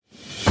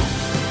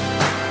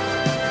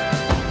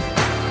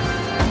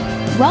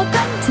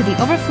Welcome to the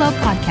Overflow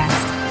Podcast.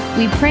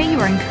 We pray you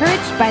are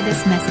encouraged by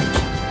this message.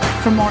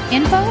 For more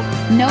info,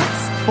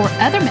 notes, or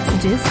other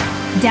messages,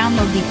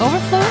 download the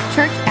Overflow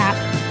Church app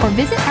or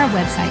visit our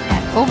website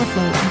at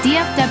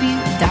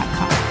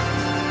overflowdfw.com.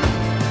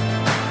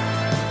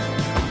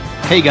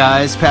 Hey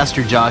guys,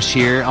 Pastor Josh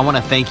here. I want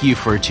to thank you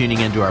for tuning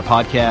into our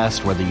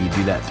podcast, whether you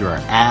do that through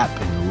our app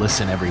and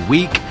listen every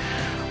week,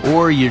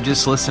 or you're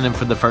just listening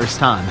for the first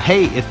time.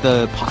 Hey, if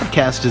the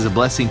podcast is a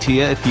blessing to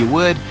you, if you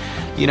would,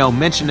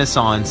 mention us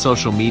on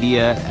social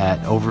media at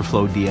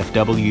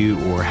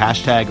OverflowDFW or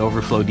hashtag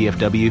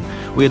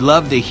OverflowDFW. We'd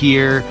love to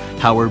hear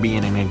how we're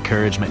being an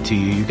encouragement to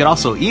you. You can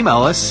also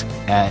email us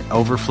at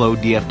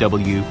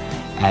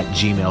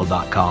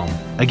overflowdfw@gmail.com.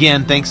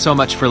 Again, thanks so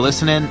much for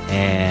listening,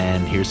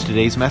 and here's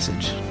today's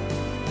message.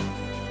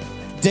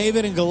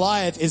 David and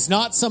Goliath is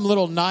not some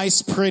little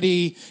nice,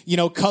 pretty,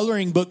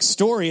 coloring book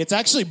story. It's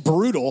actually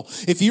brutal.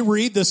 If you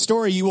read the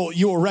story, you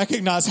will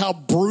recognize how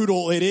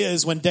brutal it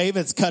is when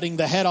David's cutting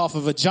the head off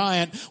of a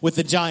giant with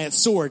the giant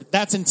sword.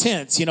 That's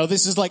intense.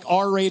 This is like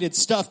R-rated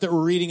stuff that we're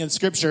reading in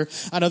Scripture.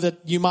 I know that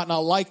you might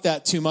not like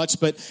that too much,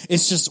 but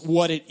it's just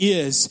what it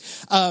is.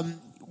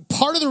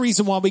 Part of the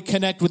reason why we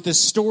connect with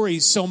this story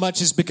so much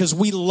is because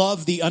we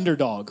love the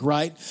underdog,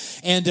 right?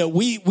 And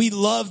we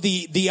love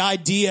the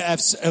idea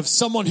of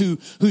someone who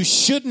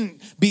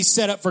shouldn't be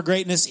set up for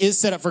greatness is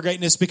set up for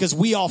greatness, because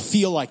we all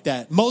feel like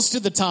that. Most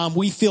of the time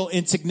we feel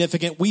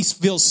insignificant. We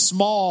feel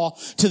small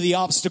to the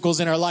obstacles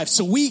in our life.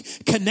 So we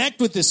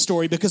connect with this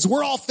story because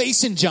we're all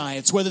facing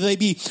giants, whether they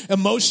be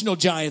emotional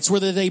giants,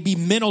 whether they be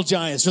mental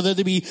giants, whether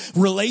they be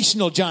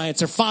relational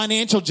giants or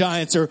financial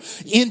giants or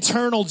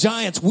internal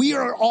giants. We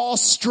are all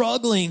struggling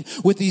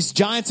with these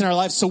giants in our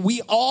lives, so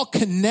we all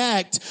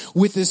connect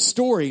with this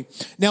story.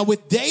 Now,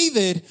 with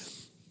David,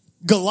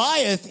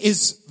 Goliath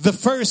is the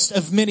first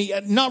of many,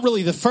 not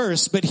really the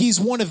first, but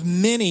he's one of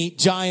many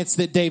giants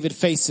that David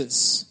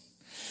faces.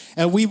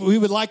 And we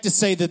would like to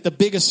say that the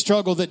biggest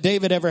struggle that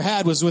David ever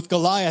had was with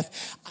Goliath.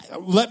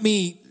 Let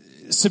me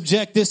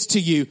subject this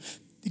to you.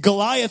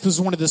 Goliath was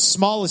one of the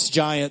smallest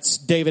giants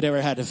David ever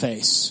had to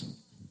face.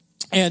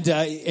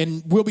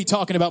 And we'll be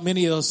talking about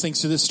many of those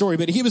things through this story,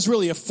 but he was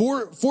really a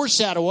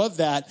foreshadow of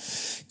that.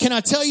 Can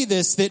I tell you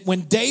this, that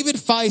when David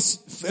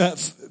faced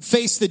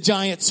the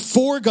giants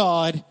for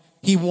God,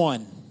 he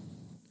won.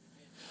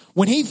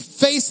 When he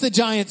faced the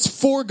giants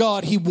for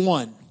God, he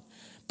won.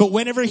 But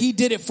whenever he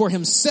did it for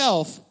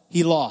himself,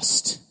 he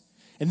lost.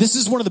 And this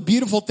is one of the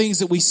beautiful things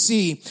that we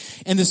see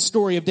in the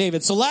story of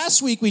David. So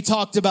last week we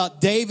talked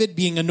about David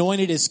being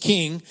anointed as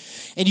king.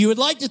 And you would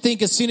like to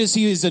think as soon as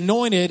he was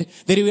anointed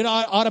that he would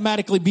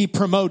automatically be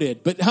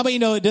promoted. But how many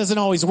know it doesn't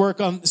always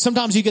work?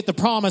 Sometimes you get the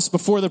promise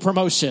before the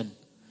promotion.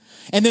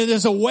 And then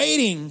there's a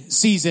waiting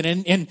season.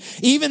 And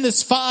even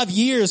this 5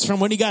 years from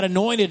when he got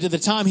anointed to the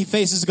time he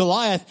faces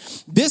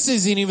Goliath, this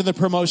isn't even the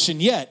promotion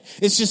yet.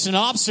 It's just an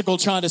obstacle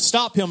trying to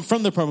stop him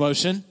from the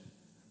promotion.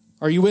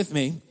 Are you with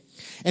me?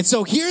 And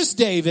so here's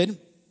David.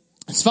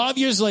 It's 5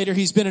 years later.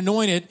 He's been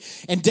anointed.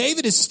 And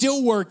David is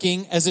still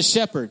working as a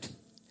shepherd.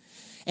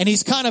 And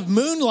he's kind of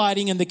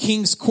moonlighting in the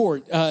king's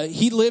court.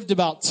 He lived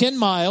about 10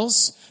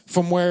 miles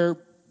from where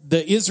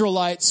the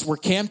Israelites were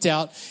camped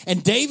out.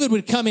 And David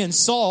would come in.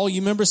 Saul, you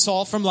remember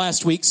Saul from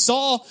last week.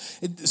 Saul,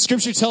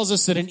 Scripture tells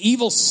us that an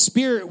evil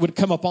spirit would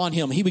come upon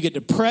him. He would get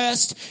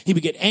depressed. He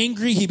would get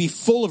angry. He'd be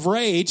full of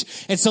rage.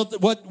 And so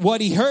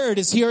what he heard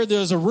there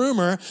was a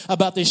rumor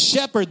about this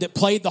shepherd that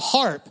played the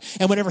harp.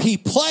 And whenever he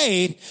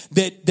played,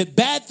 that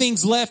bad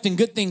things left and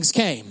good things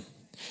came.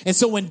 And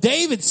so when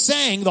David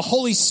sang, the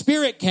Holy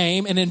Spirit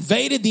came and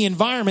invaded the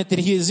environment that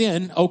he is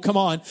in. Oh, come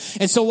on.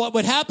 And so what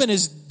would happen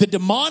is the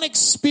demonic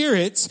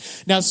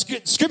spirits, now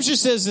Scripture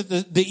says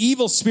that the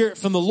evil spirit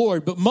from the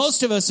Lord, but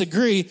most of us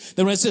agree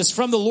that when it says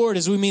from the Lord,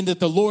 we mean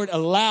that the Lord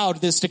allowed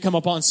this to come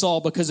upon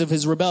Saul because of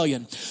his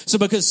rebellion. So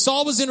because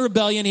Saul was in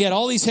rebellion, he had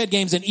all these head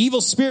games, an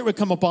evil spirit would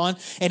come upon,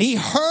 and he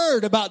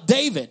heard about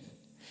David.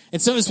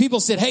 And some of his people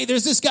said, hey,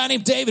 there's this guy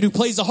named David who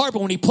plays the harp.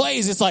 And when he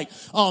plays, it's like,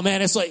 oh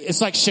man, it's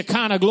like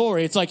Shekinah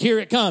glory. It's like, here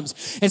it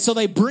comes. And so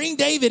they bring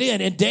David in,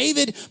 and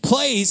David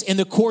plays in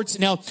the courts.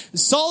 Now,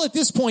 Saul at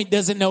this point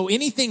doesn't know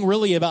anything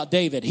really about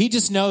David. He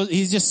just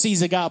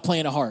sees a guy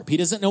playing a harp. He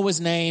doesn't know his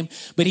name,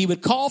 but he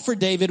would call for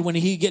David when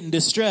he'd get in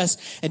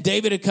distress. And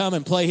David would come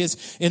and play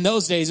in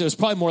those days, it was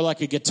probably more like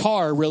a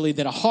guitar really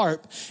than a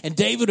harp. And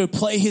David would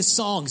play his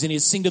songs and he'd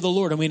sing to the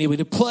Lord. I mean, he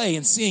would play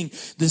and sing.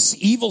 This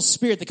evil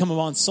spirit that come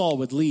upon Saul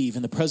would leave.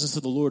 And the presence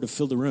of the Lord would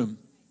fill the room.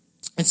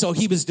 And so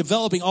he was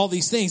developing all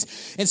these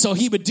things. And so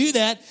he would do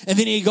that, and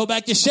then he'd go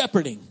back to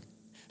shepherding.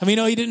 I mean,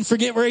 he didn't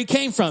forget where he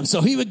came from.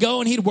 So he would go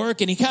and he'd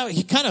work, and he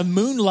kind of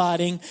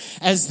moonlighting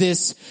as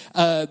this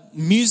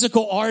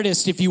musical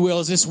artist, if you will,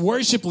 as this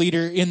worship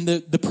leader in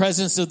the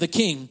presence of the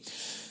king.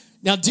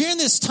 Now, during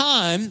this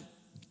time,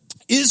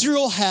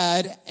 Israel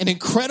had an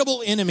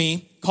incredible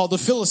enemy called the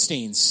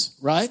Philistines,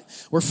 right?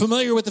 We're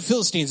familiar with the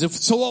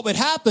Philistines. So what would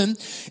happen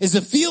is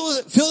the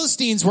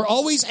Philistines were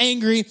always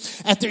angry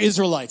at the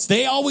Israelites.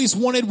 They always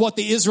wanted what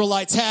the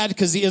Israelites had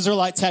because the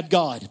Israelites had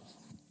God.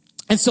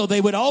 And so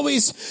they would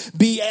always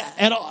be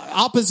at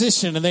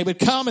opposition, and they would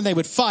come and they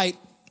would fight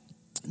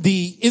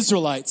the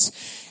Israelites.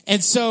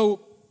 And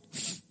so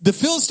the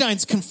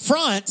Philistines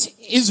confront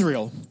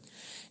Israel,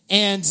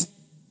 and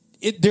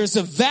there's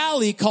a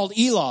valley called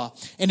Elah.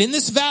 And in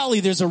this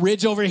valley, there's a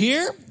ridge over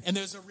here, and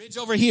there's a ridge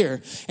over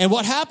here. And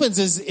what happens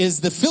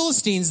is the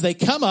Philistines, they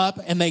come up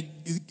and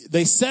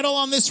they settle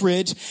on this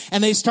ridge,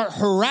 and they start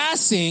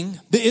harassing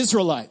the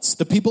Israelites,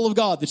 the people of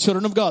God, the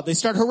children of God. They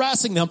start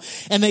harassing them,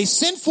 and they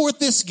send forth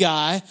this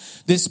guy,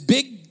 this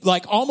big,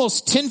 like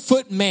almost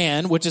 10-foot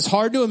man, which is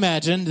hard to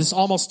imagine, this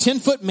almost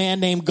 10-foot man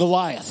named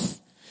Goliath.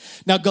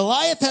 Now,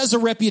 Goliath has a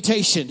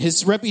reputation.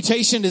 His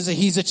reputation is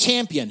he's a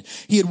champion.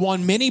 He had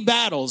won many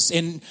battles.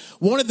 And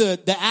one of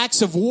the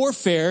acts of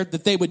warfare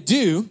that they would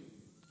do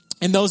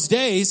in those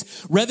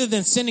days, rather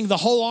than sending the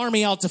whole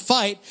army out to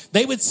fight,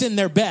 they would send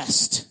their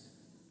best.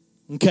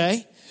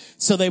 Okay?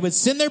 So they would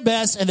send their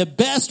best, and the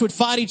best would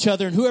fight each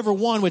other, and whoever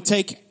won would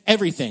take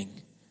everything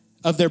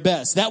of their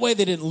best. That way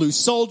they didn't lose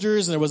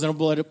soldiers, and there wasn't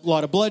a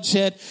lot of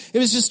bloodshed. It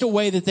was just a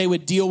way that they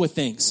would deal with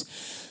things.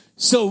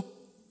 So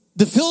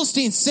the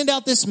Philistines send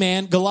out this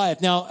man, Goliath.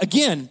 Now,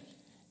 again,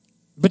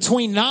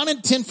 between 9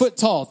 and 10 foot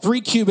tall,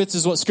 3 cubits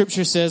is what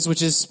Scripture says,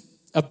 which is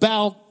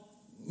about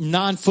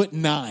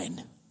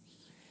 9'9".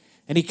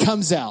 And he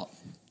comes out.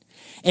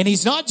 And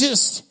he's not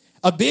just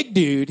a big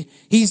dude,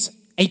 he's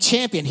a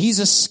champion. He's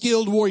a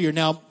skilled warrior.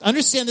 Now,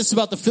 understand this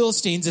about the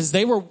Philistines, is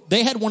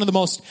they had one of the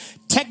most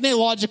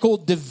technological,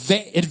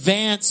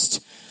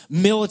 advanced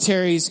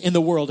militaries in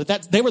the world.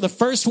 They were the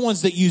first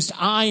ones that used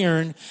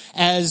iron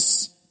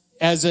as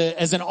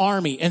an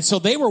army. And so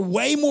they were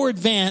way more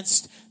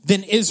advanced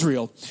than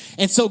Israel.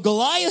 And so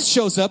Goliath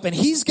shows up, and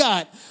he's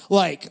got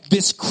like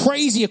this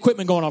crazy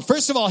equipment going on.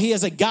 First of all, he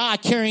has a guy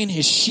carrying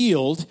his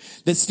shield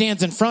that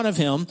stands in front of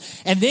him.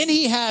 And then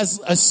he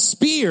has a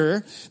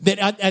spear that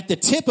at the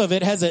tip of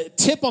it has a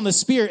tip on the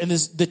spear, and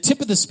the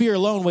tip of the spear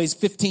alone weighs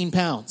 15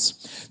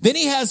 pounds. Then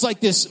he has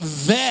like this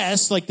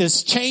vest, like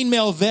this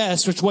chainmail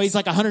vest, which weighs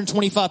like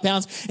 125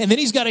 pounds. And then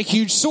he's got a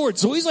huge sword.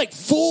 So he's like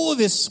full of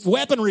this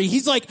weaponry.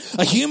 He's like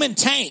a human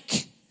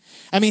tank.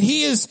 I mean,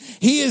 he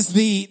is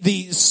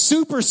the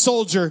super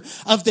soldier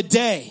of the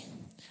day.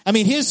 I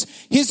mean,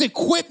 his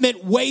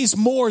equipment weighs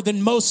more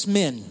than most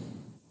men.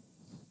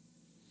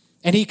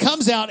 And he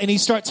comes out and he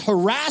starts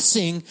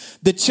harassing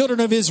the children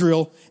of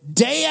Israel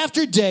day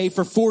after day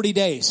for 40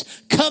 days.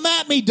 Come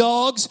at me,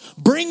 dogs.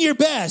 Bring your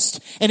best.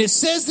 And it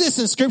says this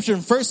in Scripture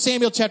in 1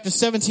 Samuel chapter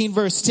 17,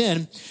 verse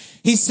 10.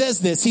 He says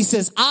this. He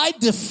says, I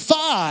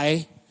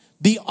defy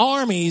the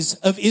armies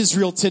of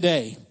Israel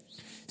today.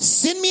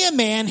 Send me a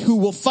man who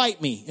will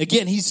fight me.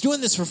 Again, he's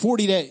doing this for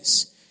 40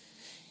 days.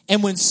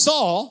 And when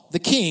Saul, the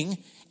king,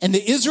 and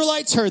the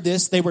Israelites heard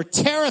this, they were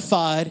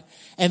terrified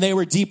and they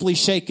were deeply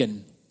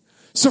shaken.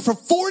 So for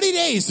 40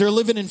 days, they're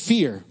living in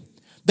fear.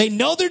 They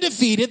know they're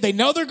defeated. They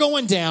know they're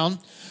going down.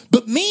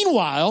 But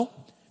meanwhile,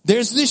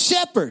 there's this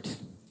shepherd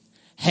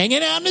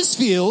hanging out in his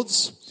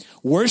fields,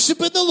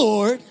 worshiping the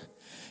Lord,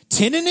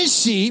 tending his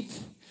sheep,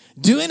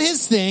 doing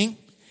his thing.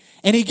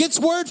 And he gets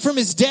word from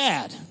his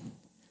dad,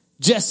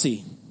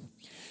 Jesse.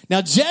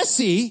 Now,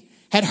 Jesse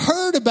had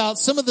heard about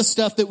some of the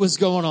stuff that was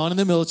going on in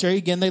the military.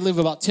 Again, they live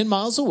about 10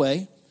 miles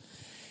away.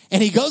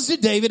 And he goes to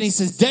David and he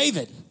says,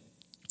 David,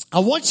 I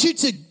want you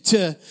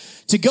to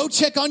go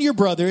check on your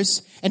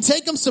brothers and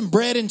take them some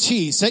bread and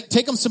cheese.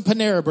 Take them some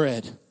Panera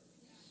bread.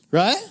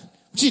 Right? I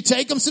want you to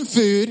take them some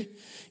food.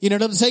 You know,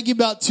 it'll take you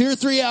about 2 or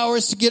 3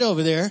 hours to get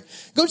over there.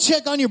 Go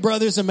check on your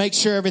brothers and make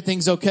sure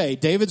everything's okay.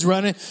 David's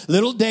running.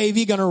 Little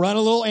Davy going to run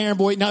a little errand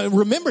boy. Now,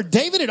 remember,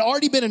 David had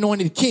already been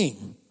anointed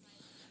king.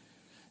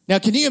 Now,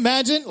 can you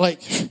imagine,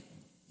 like,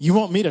 you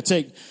want me to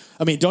take,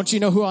 I mean, don't you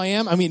know who I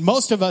am? I mean,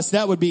 most of us,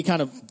 that would be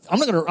kind of, I'm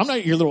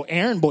not your little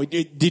errand boy.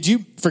 Did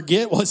you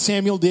forget what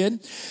Samuel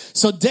did?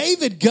 So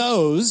David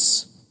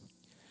goes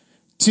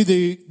to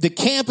the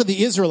camp of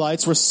the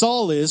Israelites where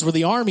Saul is, where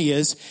the army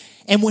is.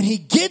 And when he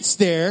gets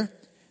there,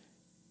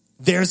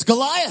 there's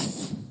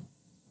Goliath.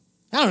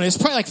 I don't know, it's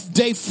probably like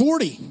day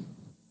 40.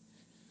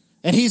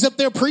 And he's up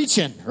there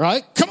preaching,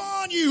 right? Come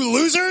on, you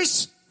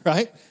losers,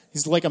 right?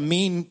 He's like a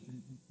mean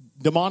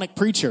demonic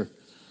preacher.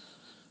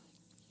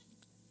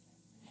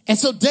 And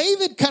so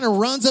David kind of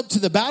runs up to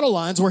the battle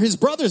lines where his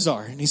brothers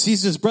are, and he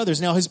sees his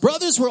brothers. Now, his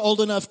brothers were old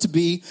enough to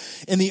be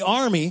in the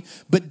army,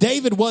 but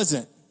David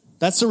wasn't.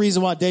 That's the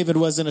reason why David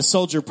wasn't a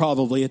soldier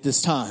probably at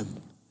this time.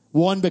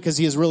 One, because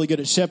he is really good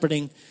at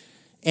shepherding,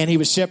 and he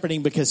was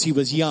shepherding because he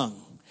was young.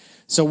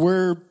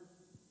 So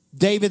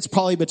David's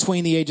probably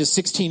between the ages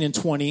 16 and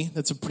 20.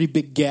 That's a pretty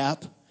big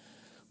gap.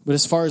 But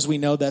as far as we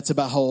know, that's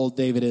about how old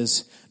David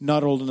is.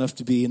 Not old enough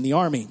to be in the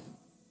army.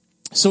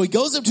 So he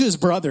goes up to his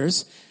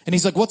brothers, and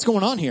he's like, what's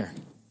going on here?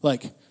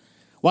 Like,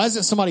 why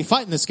isn't somebody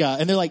fighting this guy?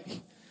 And they're like,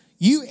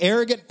 you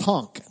arrogant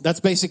punk.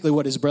 That's basically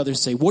what his brothers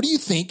say. What do you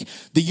think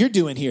that you're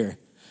doing here?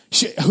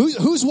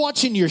 Who's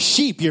watching your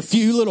sheep, your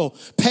few little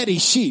petty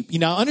sheep? You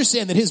know,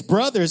 understand that his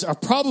brothers are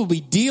probably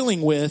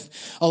dealing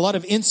with a lot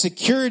of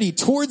insecurity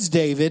towards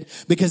David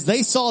because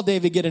they saw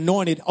David get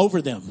anointed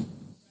over them.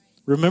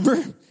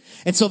 Remember?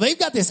 And so they've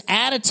got this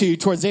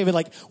attitude towards David,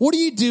 like, what are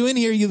you doing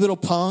here, you little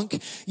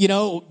punk? You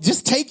know,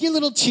 just take your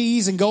little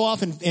cheese and go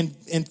off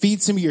and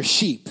feed some of your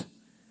sheep.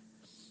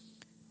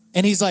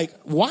 And he's like,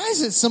 why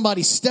isn't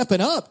somebody stepping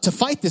up to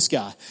fight this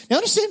guy? Now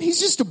understand, he's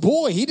just a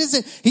boy.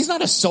 He's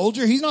not a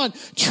soldier. He's not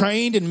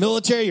trained in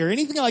military or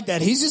anything like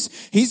that. He's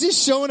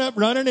just showing up,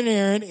 running an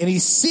errand, and he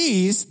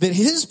sees that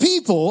his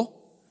people,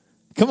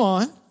 come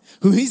on,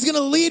 who he's going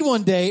to lead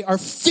one day, are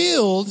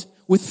filled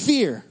with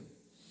fear.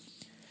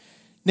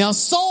 Now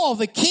Saul,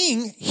 the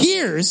king,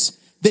 hears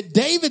that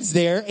David's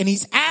there, and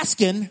he's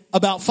asking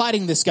about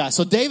fighting this guy.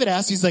 So David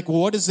asks, he's like, well,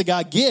 what does the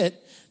guy get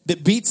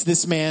that beats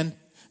this man,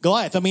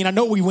 Goliath? I mean, I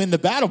know we win the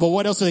battle, but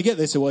what else do they get?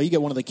 They say, well, you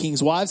get one of the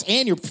king's wives,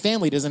 and your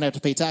family doesn't have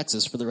to pay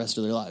taxes for the rest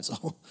of their lives.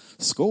 Oh,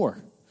 score.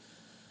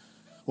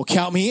 Well,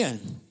 count me in.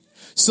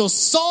 So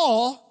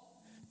Saul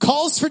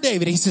calls for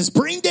David. He says,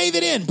 bring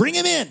David in. Bring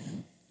him in.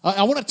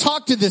 I want to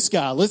talk to this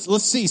guy.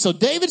 Let's see. So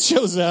David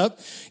shows up.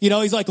 You know,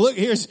 he's like, look,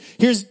 here's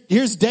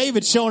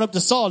David showing up to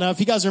Saul. Now,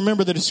 if you guys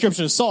remember the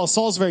description of Saul,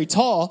 Saul's very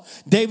tall.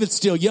 David's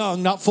still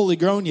young, not fully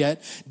grown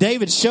yet.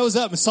 David shows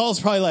up, and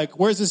Saul's probably like,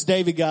 where's this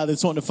David guy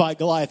that's wanting to fight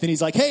Goliath? And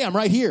he's like, hey, I'm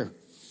right here.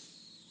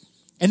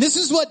 And this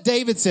is what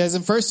David says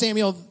in 1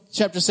 Samuel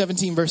chapter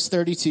 17, verse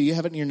 32. You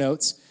have it in your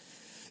notes.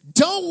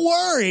 Don't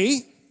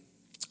worry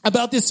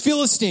about this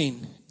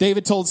Philistine,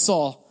 David told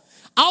Saul.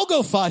 I'll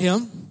go fight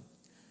him.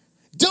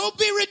 Don't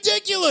be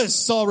ridiculous,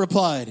 Saul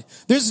replied.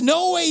 There's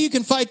no way you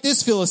can fight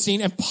this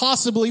Philistine and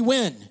possibly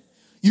win.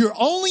 You're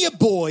only a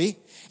boy,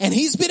 and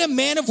he's been a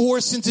man of war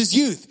since his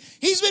youth.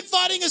 He's been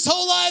fighting his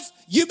whole life.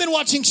 You've been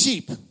watching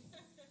sheep.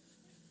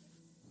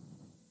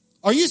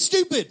 Are you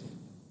stupid?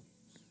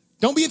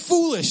 Don't be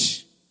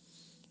foolish.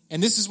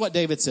 And this is what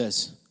David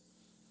says.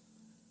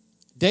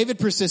 David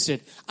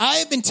persisted. I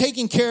have been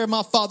taking care of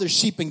my father's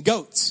sheep and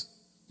goats.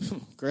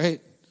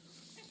 Great.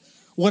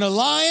 When a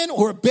lion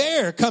or a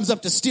bear comes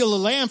up to steal a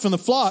lamb from the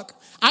flock,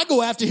 I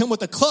go after him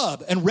with a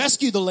club and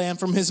rescue the lamb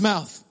from his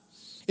mouth.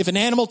 If an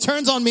animal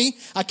turns on me,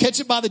 I catch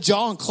it by the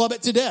jaw and club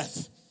it to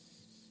death.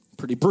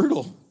 Pretty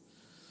brutal.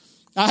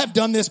 I have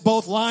done this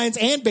both lions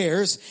and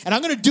bears, and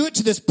I'm going to do it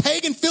to this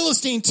pagan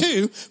Philistine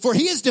too, for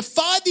he has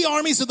defied the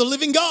armies of the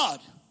living God.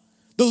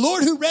 The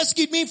Lord who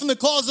rescued me from the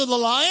claws of the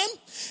lion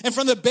and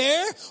from the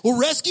bear will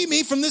rescue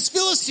me from this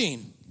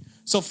Philistine.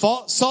 So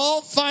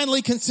Saul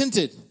finally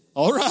consented.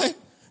 All right.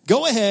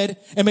 Go ahead,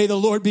 and may the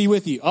Lord be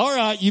with you. All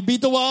right, you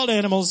beat the wild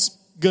animals.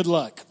 Good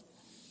luck.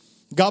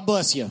 God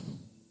bless you.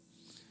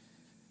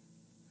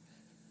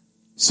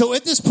 So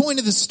at this point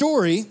of the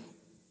story,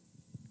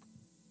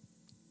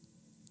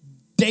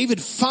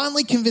 David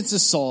finally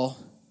convinces Saul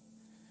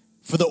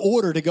for the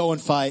order to go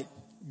and fight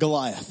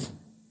Goliath.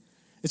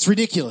 It's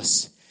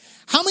ridiculous.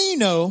 How many of you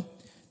know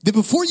that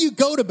before you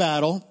go to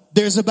battle,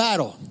 there's a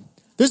battle?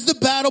 There's the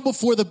battle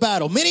before the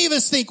battle. Many of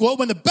us think, well,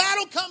 when the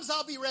battle comes,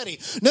 I'll be ready.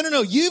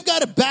 No. You've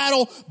got a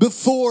battle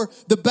before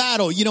the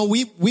battle. You know,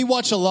 we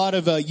watch a lot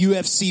of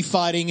UFC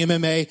fighting,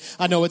 MMA.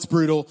 I know it's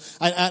brutal.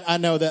 I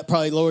know that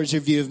probably lowers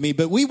your view of me.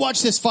 But we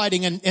watch this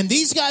fighting, and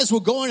these guys will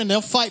go in and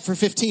they'll fight for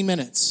 15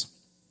 minutes.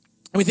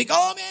 And we think,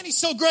 oh, man, he's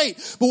so great.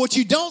 But what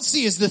you don't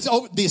see is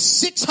the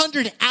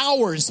 600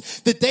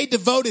 hours that they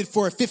devoted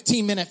for a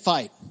 15-minute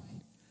fight.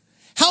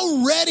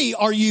 How ready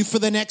are you for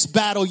the next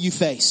battle you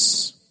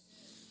face?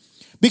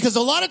 Because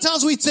a lot of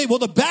times we'd say, well,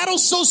 the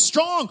battle's so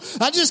strong,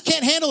 I just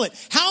can't handle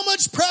it. How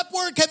much prep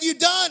work have you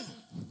done?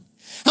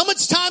 How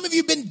much time have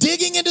you been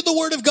digging into the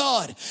Word of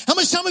God? How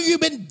much time have you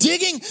been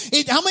digging?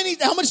 How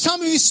much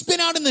time have you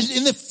spent out in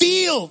the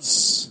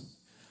fields?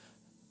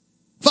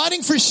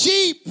 Fighting for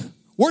sheep,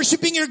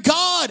 worshiping your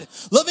God,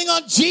 loving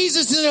on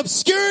Jesus in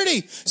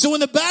obscurity. So when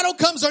the battle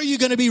comes, are you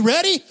going to be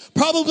ready?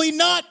 Probably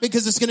not,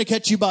 because it's going to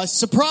catch you by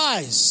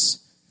surprise.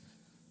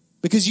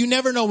 Because you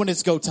never know when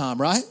it's go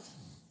time, right?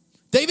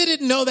 David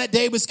didn't know that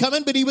day was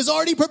coming, but he was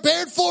already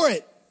prepared for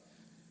it.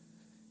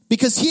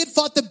 Because he had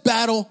fought the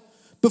battle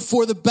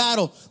before the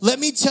battle. Let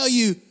me tell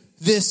you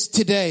this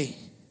today.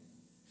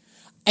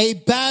 A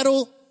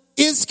battle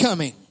is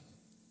coming.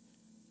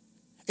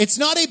 It's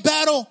not a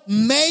battle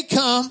may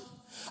come.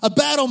 A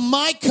battle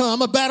might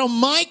come. A battle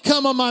might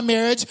come on my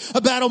marriage.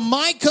 A battle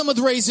might come with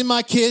raising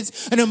my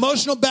kids. An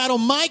emotional battle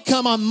might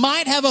come. I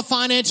might have a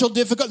financial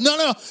difficulty.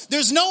 No.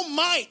 There's no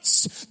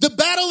mights. The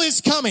battle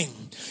is coming.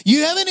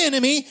 You have an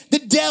enemy, the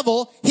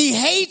devil. He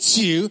hates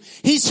you.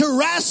 He's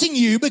harassing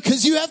you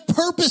because you have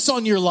purpose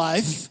on your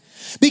life.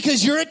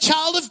 Because you're a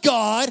child of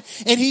God.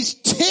 And he's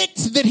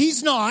ticked that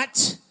he's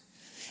not.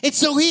 And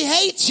so he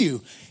hates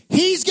you.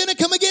 He's going to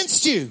come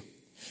against you.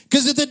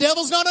 Because if the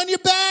devil's not on your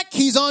back,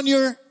 he's on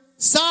your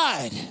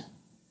side.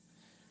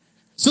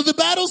 So the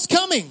battle's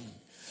coming.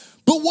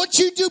 But what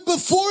you do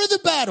before the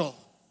battle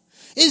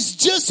is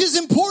just as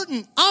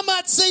important. I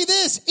might say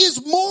this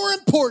is more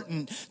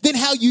important than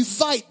how you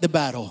fight the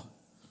battle.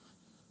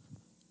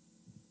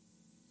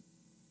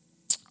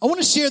 I want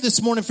to share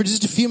this morning for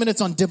just a few minutes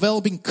on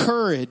developing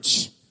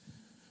courage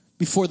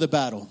before the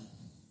battle.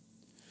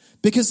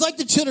 Because like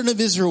the children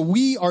of Israel,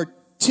 we are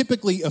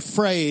typically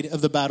afraid of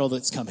the battle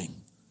that's coming.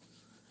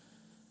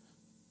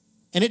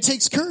 And it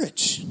takes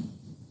courage.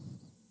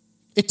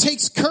 It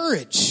takes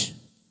courage.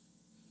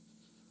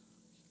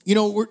 You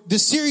know,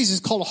 this series is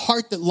called A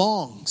Heart That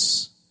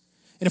Longs.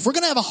 And if we're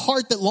going to have a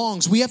heart that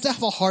longs, we have to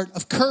have a heart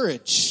of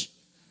courage.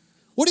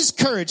 What is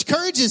courage?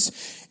 Courage is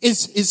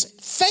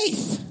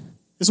faith,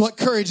 is what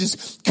courage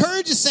is.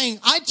 Courage is saying,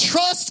 I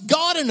trust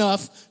God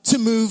enough to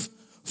move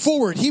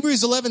forward.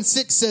 Hebrews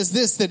 11:6 says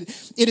this, that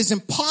it is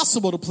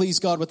impossible to please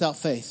God without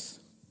faith.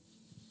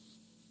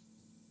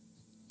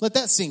 Let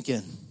that sink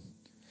in.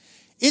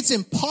 It's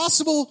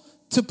impossible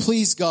to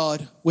please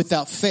God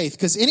without faith,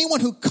 because anyone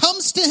who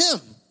comes to him,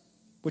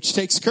 which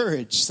takes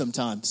courage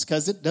sometimes,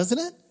 doesn't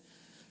it?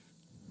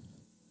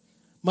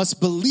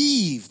 Must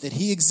believe that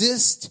he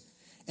exists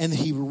and that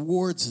he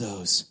rewards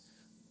those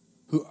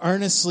who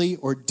earnestly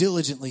or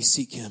diligently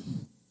seek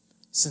him,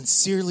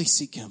 sincerely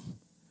seek him.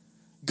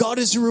 God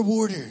is a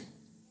rewarder.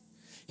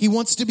 He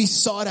wants to be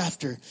sought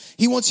after.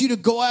 He wants you to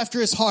go after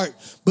his heart,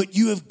 but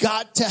you have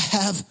got to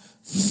have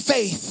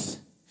faith.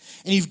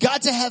 And you've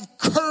got to have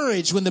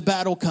courage when the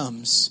battle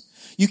comes.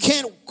 You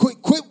can't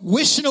quit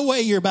wishing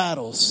away your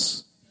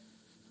battles.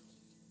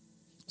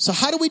 So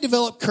how do we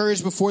develop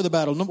courage before the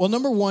battle? Well,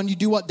 number one, you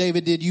do what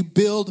David did. You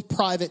build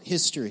private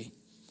history.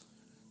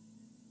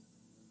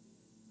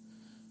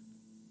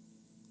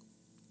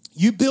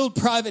 You build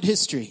private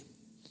history.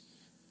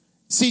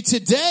 See,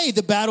 today,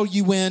 the battle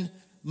you win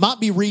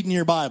might be reading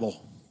your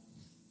Bible.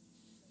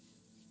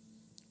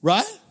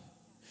 Right?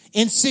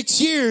 In 6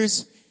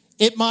 years,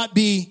 it might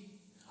be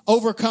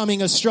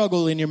overcoming a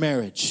struggle in your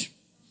marriage.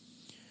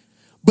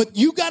 But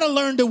you got to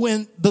learn to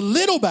win the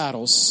little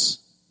battles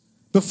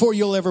before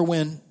you'll ever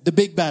win the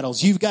big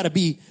battles. You've got to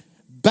be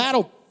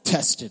battle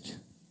tested.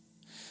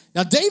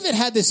 Now, David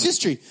had this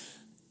history.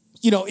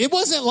 You know, it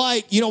wasn't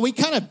like, we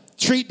kind of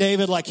treat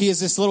David like he is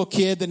this little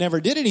kid that never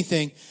did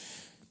anything.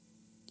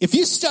 If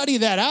you study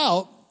that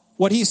out,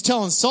 what he's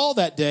telling Saul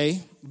that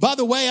day, by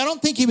the way, I don't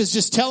think he was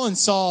just telling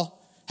Saul,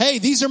 hey,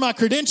 these are my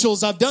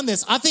credentials, I've done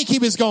this. I think he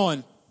was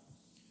going,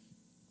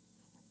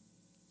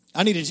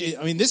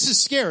 this is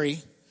scary,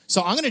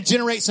 so I'm going to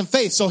generate some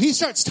faith. So he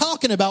starts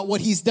talking about what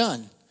he's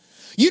done.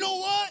 You know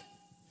what?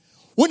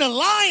 When a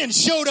lion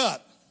showed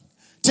up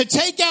to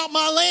take out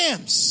my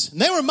lambs, and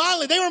they were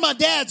my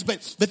dad's,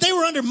 but they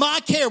were under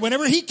my care.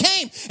 Whenever he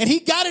came and he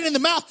got it in the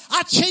mouth,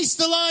 I chased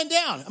the lion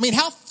down. I mean,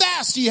 how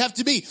fast do you have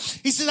to be?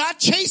 He says, I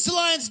chased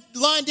the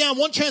lion down.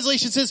 One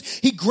translation says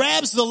he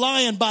grabs the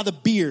lion by the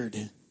beard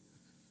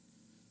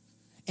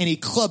and he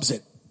clubs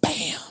it.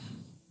 Bam.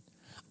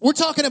 We're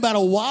talking about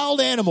a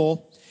wild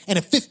animal and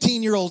a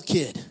 15-year-old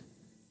kid.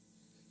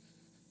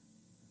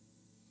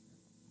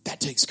 That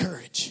takes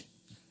courage.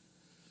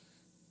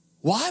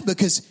 Why?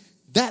 Because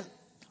that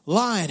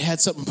lion had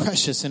something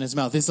precious in his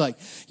mouth. It's like,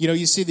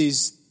 you see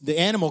the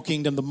animal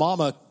kingdom, the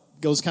mama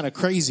goes kind of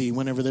crazy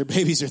whenever their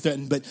babies are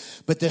threatened.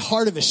 But the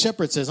heart of a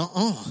shepherd says,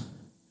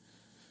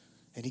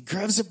 And he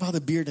grabs it by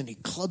the beard and he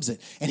clubs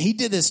it. And he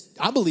did this,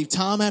 I believe,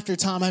 time after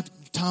time after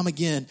time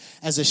again,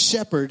 as a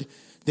shepherd,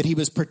 that he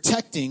was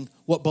protecting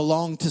what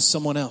belonged to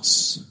someone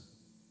else.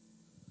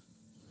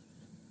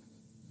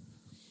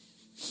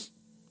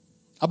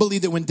 I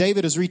believe that when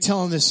David was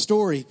retelling this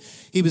story,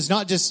 he was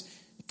not just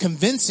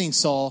convincing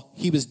Saul,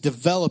 he was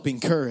developing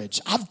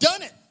courage. I've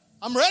done it.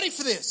 I'm ready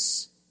for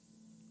this.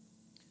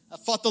 I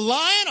fought the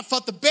lion, I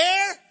fought the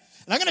bear,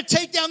 and I'm going to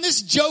take down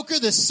this joker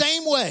the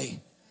same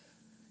way.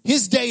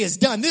 His day is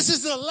done. This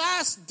is the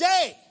last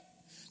day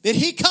that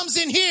he comes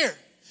in here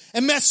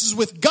and messes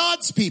with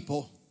God's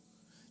people.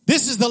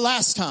 This is the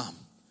last time.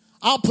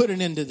 I'll put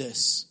an end to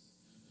this.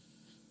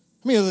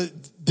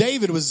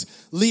 David was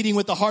leading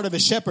with the heart of a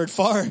shepherd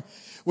far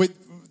with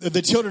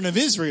the children of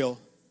Israel.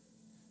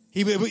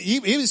 He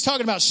was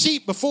talking about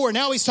sheep before.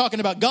 Now he's talking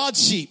about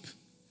God's sheep.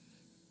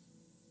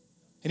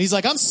 And he's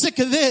like, I'm sick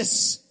of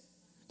this.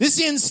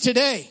 This ends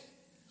today.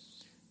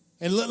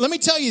 And let me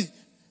tell you,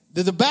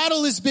 that the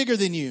battle is bigger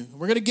than you.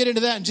 We're going to get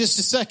into that in just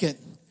a second.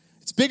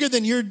 It's bigger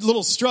than your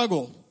little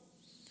struggle.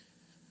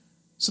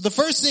 So the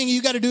first thing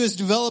you got to do is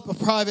build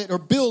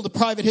a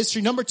private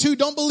history. Number 2,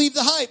 don't believe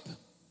the hype.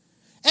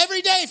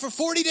 Every day for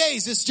 40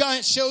 days, this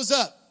giant shows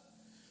up,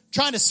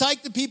 trying to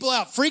psych the people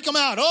out, freak them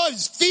out. Oh,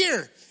 it's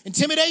fear,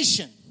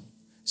 intimidation.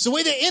 It's the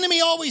way the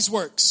enemy always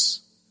works.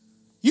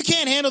 You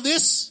can't handle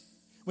this.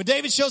 When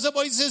David shows up,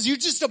 he says, you're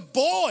just a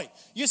boy.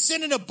 You're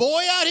sending a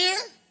boy out here?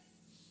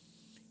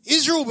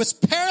 Israel was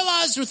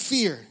paralyzed with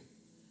fear.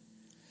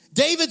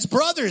 David's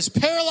brothers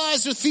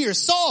paralyzed with fear.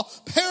 Saul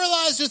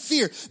paralyzed with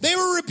fear. They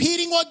were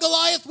repeating what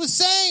Goliath was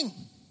saying.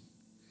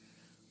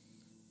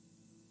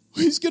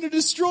 He's going to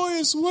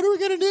destroy us. What are we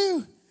going to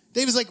do?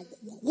 David's like,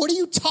 what are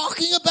you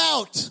talking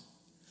about?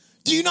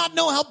 Do you not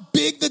know how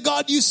big the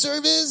God you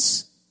serve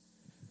is?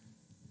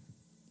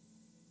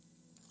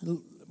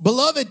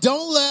 Beloved,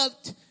 don't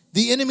let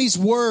the enemy's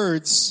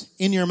words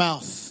in your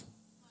mouth.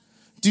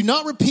 Do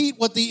not repeat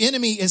what the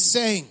enemy is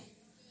saying.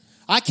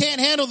 I can't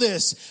handle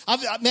this.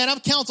 I've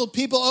counseled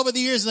people over the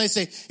years and they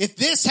say, if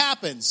this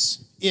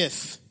happens,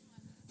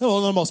 one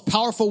of the most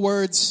powerful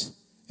words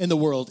in the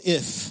world,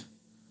 if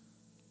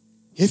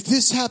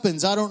this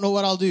happens, I don't know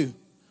what I'll do.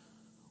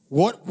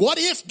 What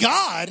if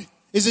God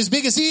is as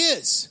big as he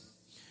is?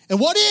 And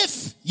what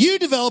if you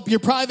develop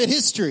your private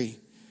history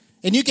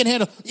and you can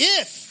handle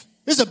if?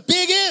 There's a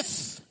big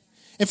if.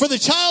 And for the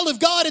child of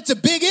God, it's a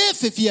big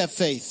if you have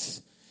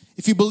faith,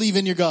 if you believe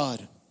in your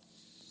God.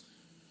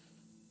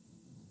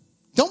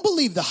 Don't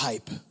believe the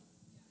hype.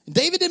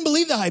 David didn't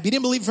believe the hype. He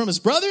didn't believe it from his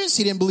brothers.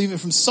 He didn't believe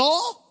it from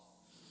Saul.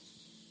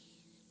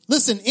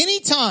 Listen,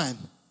 anytime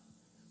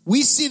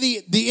we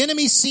see the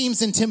enemy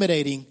seems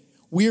intimidating,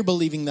 we're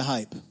believing the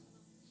hype.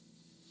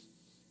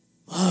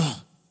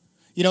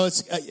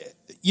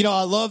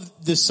 I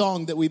love this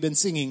song that we've been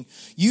singing.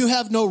 You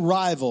have no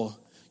rival.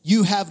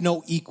 You have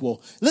no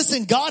equal.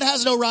 Listen, God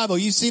has no rival.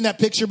 You've seen that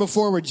picture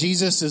before where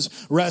Jesus is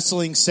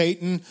wrestling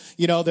Satan.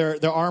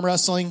 They're arm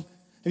wrestling.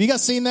 Have you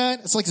guys seen that?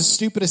 It's like the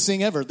stupidest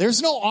thing ever.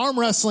 There's no arm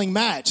wrestling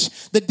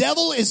match. The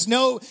devil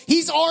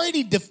he's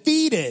already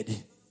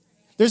defeated.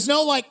 There's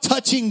no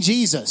touching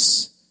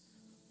Jesus.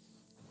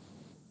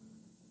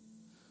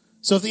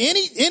 So if the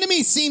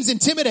enemy seems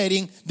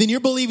intimidating, then you're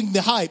believing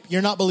the hype.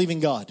 You're not believing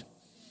God.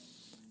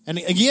 And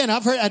again,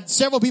 I've heard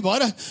several people, I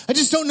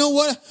just don't know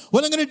what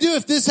I'm going to do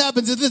if this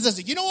happens, if this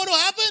happens. You know what will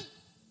happen?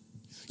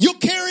 You'll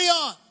carry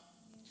on.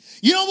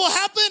 You know what will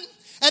happen?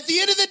 At the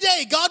end of the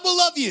day, God will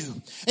love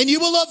you and you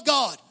will love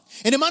God.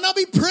 And it might not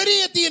be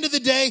pretty at the end of the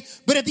day,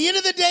 but at the end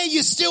of the day,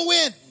 you still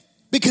win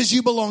because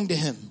you belong to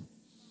him.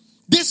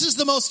 This is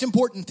the most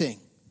important thing.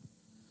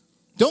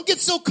 Don't get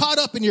so caught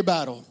up in your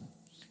battle.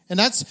 And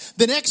that's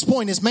the next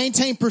point is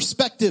maintain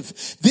perspective.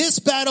 This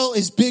battle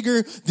is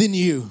bigger than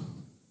you.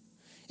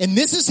 And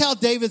this is how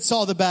David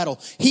saw the battle.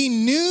 He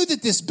knew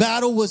that this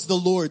battle was the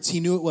Lord's. He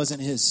knew it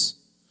wasn't his.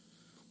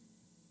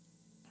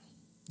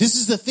 This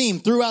is the theme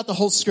throughout the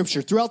whole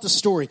scripture, throughout the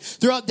story,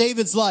 throughout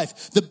David's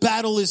life. The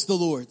battle is the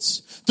Lord's.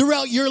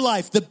 Throughout your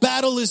life, the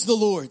battle is the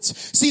Lord's.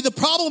 See, the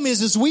problem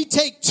is we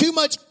take too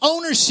much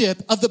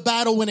ownership of the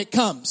battle when it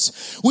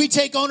comes. We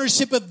take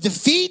ownership of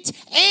defeat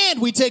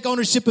and we take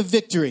ownership of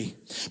victory.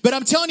 But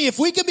I'm telling you, if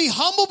we can be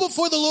humble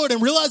before the Lord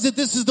and realize that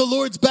this is the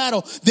Lord's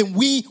battle, then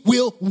we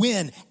will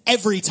win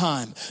every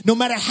time. No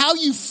matter how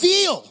you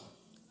feel,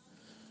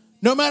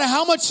 no matter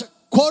how much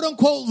quote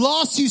unquote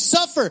loss you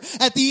suffer,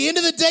 at the end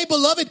of the day,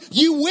 beloved,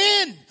 you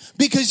win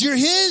because you're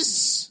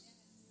his.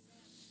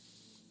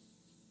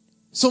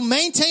 So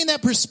maintain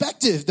that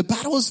perspective. The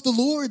battle is the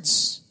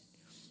Lord's.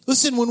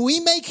 Listen, when we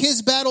make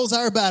his battles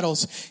our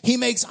battles, he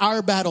makes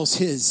our battles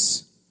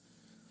his.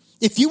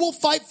 If you will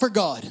fight for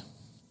God,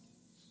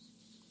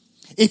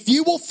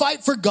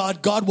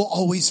 God will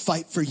always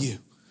fight for you.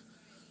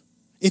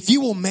 If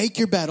you will make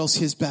your battles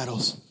his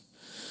battles.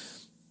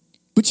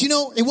 But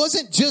it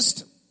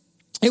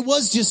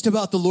was just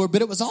about the Lord,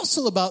 but it was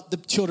also about the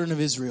children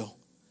of Israel.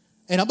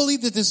 And I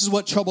believe that this is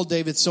what troubled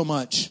David so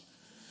much.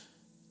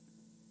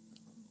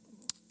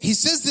 He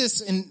says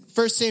this in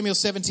 1 Samuel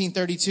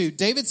 17:32.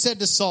 David said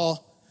to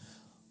Saul,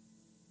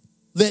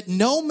 "Let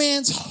no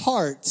man's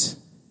heart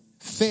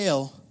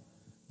fail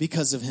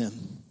because of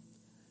him."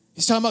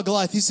 He's talking about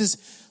Goliath. He says,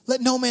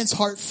 let no man's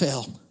heart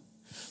fail.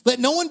 Let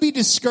no one be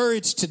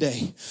discouraged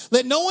today.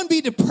 Let no one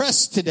be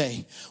depressed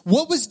today.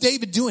 What was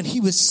David doing? He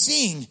was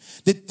seeing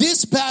that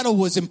this battle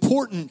was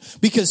important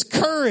because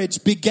courage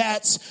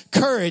begats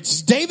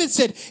courage. David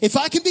said, if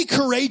I can be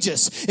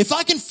courageous, if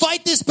I can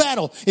fight this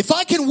battle, if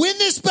I can win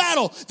this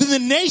battle, then the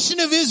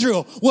nation of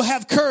Israel will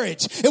have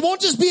courage. It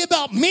won't just be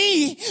about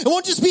me. It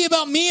won't just be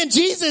about me and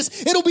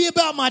Jesus. It'll be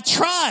about my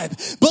tribe.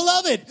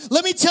 Beloved,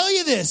 let me tell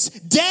you this.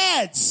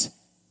 Dads,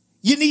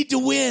 you need to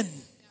win.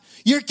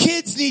 Your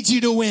kids need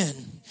you to win.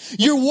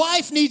 Your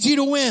wife needs you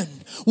to win.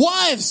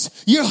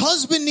 Wives, your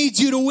husband needs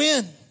you to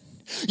win.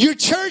 Your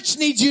church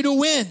needs you to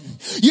win.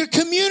 Your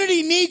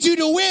community needs you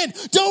to win.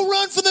 Don't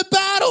run from the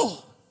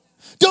battle.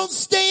 Don't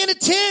stay in a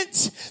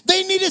tent.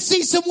 They need to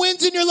see some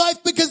wins in your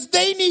life because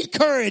they need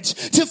courage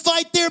to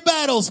fight their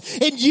battles.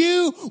 And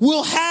you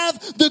will have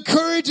the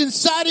courage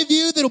inside of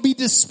you that will be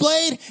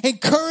displayed,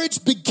 and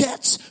courage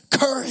begets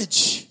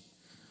courage.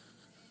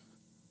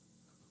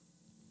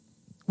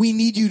 We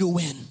need you to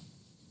win.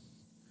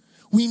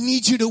 We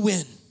need you to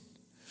win.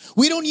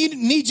 We don't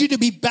need you to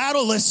be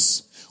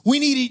battleless. We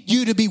need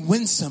you to be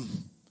winsome.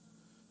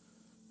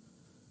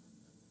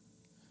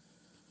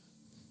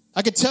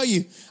 I can tell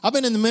you, I've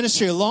been in the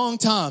ministry a long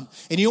time.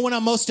 And you know when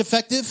I'm most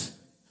effective?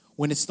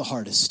 When it's the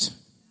hardest.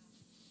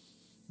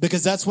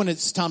 Because that's when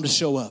it's time to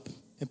show up.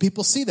 And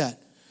people see that.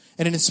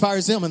 And it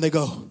inspires them and they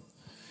go,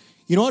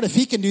 you know what? If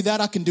he can do that,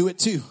 I can do it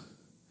too.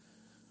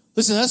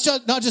 Listen, that's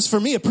not just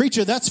for me, a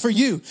preacher. That's for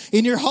you.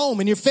 In your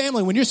home, in your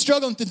family, when you're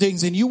struggling through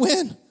things and you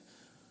win.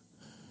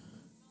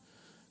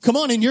 Come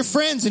on, in your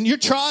friends, in your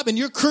tribe, in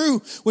your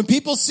crew. When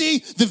people see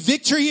the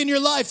victory in your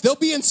life, they'll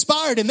be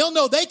inspired and they'll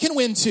know they can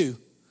win too.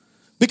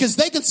 Because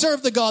they can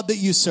serve the God that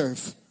you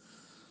serve.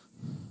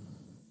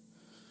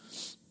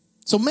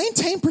 So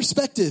maintain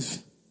perspective,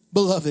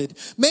 beloved.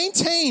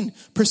 Maintain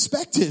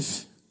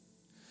perspective.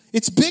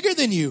 It's bigger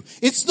than you.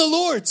 It's the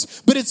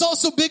Lord's, but it's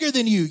also bigger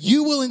than you.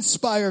 You will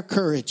inspire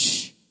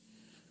courage.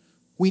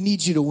 We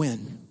need you to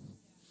win.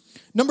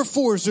 Number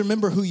 4 is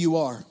remember who you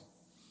are.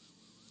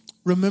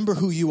 Remember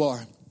who you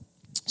are.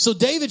 So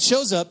David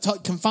shows up,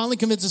 can finally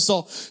convince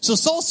Saul. So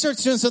Saul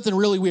starts doing something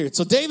really weird.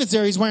 So David's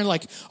there. He's wearing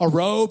like a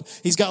robe.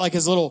 He's got like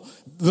his little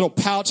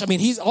pouch. I mean,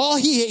 he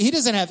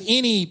doesn't have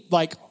any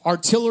like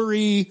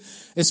artillery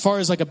as far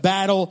as like a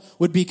battle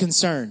would be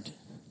concerned.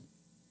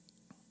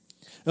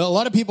 A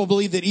lot of people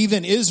believe that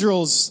even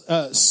Israel's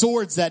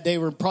swords that day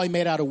were probably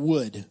made out of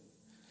wood.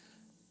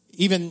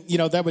 Even,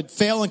 that would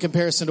fail in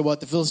comparison to what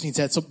the Philistines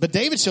had. So, but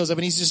David shows up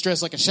and he's just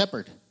dressed like a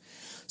shepherd.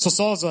 So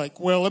Saul's like,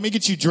 well, let me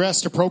get you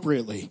dressed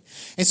appropriately.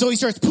 And so he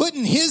starts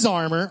putting his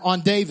armor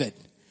on David.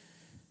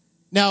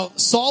 Now,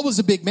 Saul was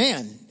a big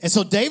man. And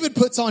so David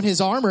puts on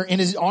his armor and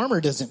his armor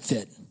doesn't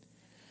fit.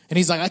 And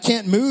he's like, I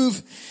can't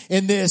move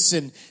in this.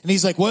 And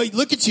he's like, well,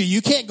 look at you.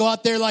 You can't go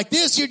out there like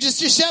this. You're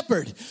just a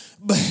shepherd.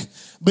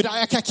 But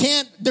I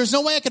can't, there's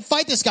no way I could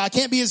fight this guy. I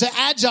can't be as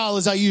agile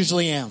as I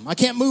usually am. I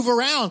can't move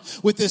around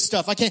with this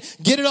stuff. I can't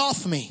get it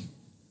off me.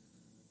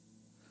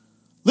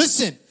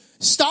 Listen,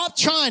 stop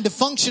trying to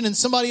function in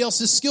somebody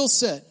else's skill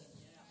set.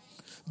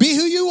 Be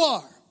who you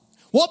are.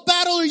 What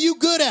battle are you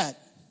good at?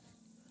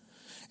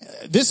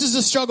 This is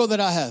a struggle that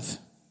I have.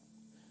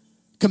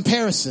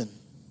 Comparison.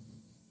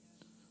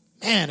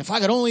 Man, if I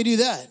could only do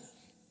that.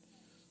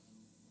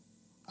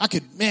 I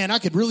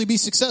could really be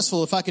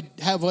successful if I could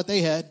have what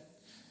they had.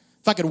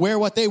 If I could wear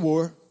what they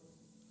wore.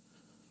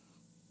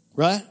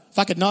 Right? If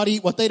I could not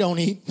eat what they don't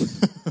eat.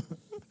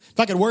 If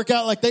I could work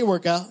out like they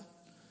work out.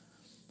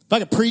 If I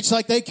could preach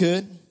like they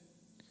could.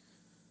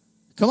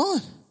 Come on.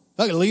 If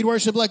I could lead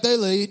worship like they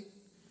lead.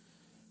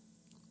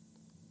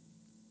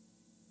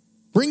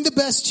 Bring the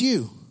best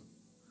you.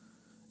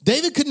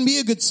 David couldn't be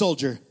a good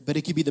soldier, but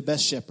he could be the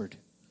best shepherd.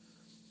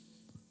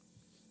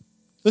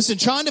 Listen,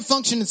 trying to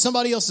function in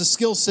somebody else's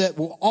skill set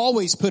will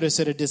always put us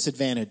at a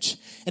disadvantage.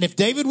 And if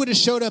David would have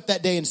showed up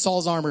that day in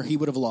Saul's armor, he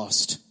would have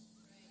lost.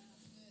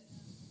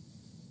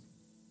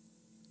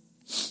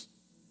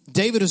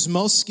 David was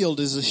most skilled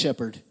as a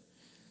shepherd.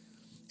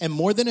 And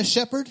more than a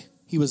shepherd,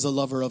 he was a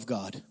lover of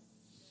God.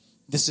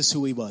 This is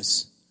who he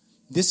was.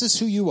 This is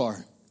who you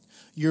are.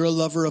 You're a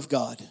lover of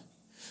God.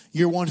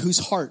 You're one whose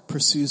heart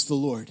pursues the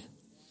Lord.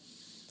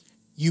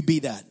 You be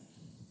that.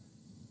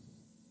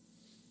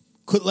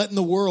 Quit letting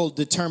the world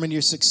determine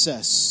your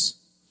success.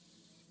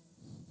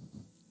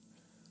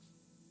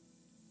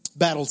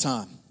 Battle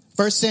time.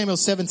 1 Samuel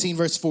 17,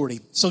 verse 40.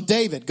 So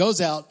David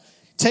goes out,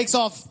 takes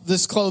off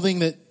this clothing,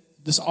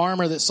 this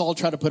armor that Saul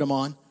tried to put him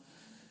on,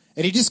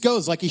 and he just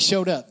goes like he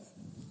showed up.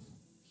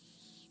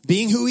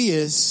 Being who he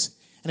is.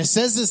 And it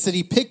says this, that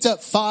he picked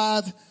up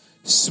 5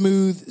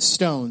 smooth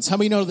stones. How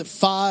many know that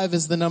 5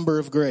 is the number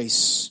of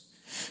grace?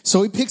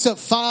 So he picks up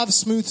 5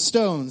 smooth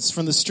stones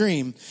from the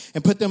stream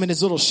and put them in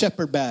his little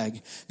shepherd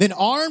bag. Then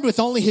armed with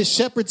only his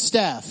shepherd's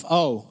staff.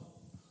 Oh.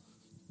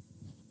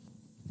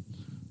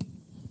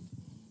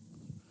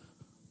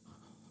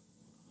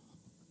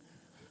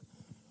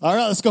 All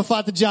right, let's go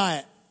fight the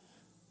giant.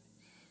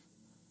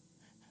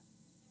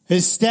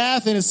 His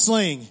staff and his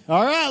sling.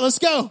 All right, let's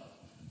go.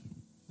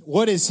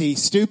 What is he,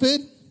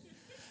 stupid?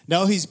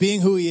 No, he's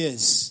being who he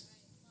is.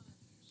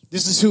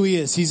 This is who he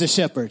is. He's a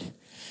shepherd.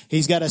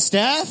 He's got a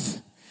staff.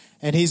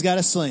 And he's got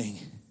a sling.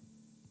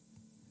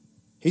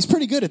 He's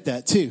pretty good at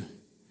that too.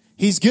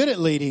 He's good at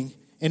leading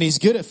and he's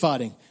good at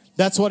fighting.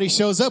 That's what he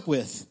shows up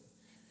with.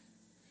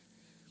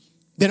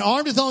 Then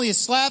armed with only his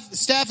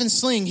staff and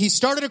sling, he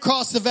started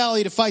across the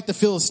valley to fight the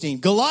Philistine.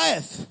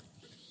 Goliath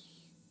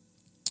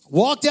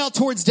walked out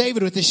towards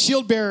David with his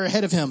shield bearer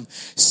ahead of him,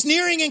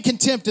 sneering in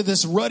contempt of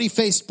this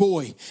ruddy-faced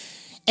boy.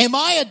 Am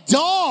I a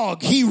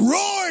dog? He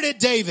roared at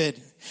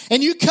David.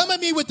 And you come at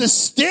me with a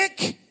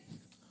stick?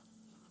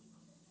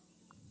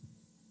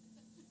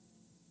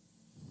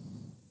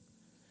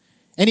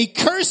 And he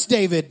cursed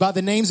David by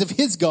the names of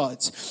his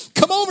gods.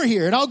 Come over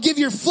here and I'll give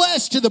your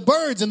flesh to the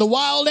birds and the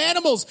wild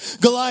animals,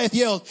 Goliath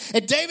yelled.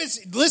 And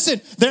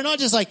listen, they're not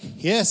just like,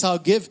 yes, I'll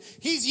give.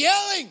 He's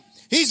yelling.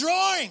 He's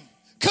roaring.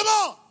 Come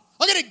on.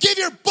 I'm going to give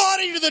your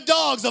body to the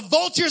dogs. The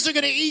vultures are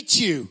going to eat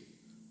you.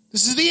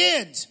 This is the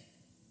end.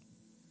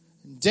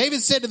 And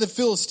David said to the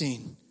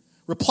Philistine,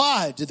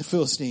 replied to the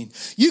Philistine,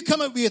 you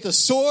come at me with a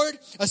sword,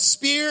 a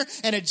spear,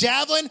 and a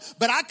javelin,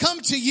 but I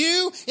come to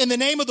you in the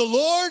name of the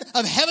Lord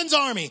of heaven's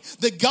army,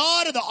 the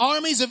God of the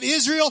armies of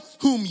Israel,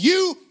 whom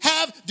you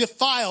have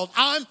defiled.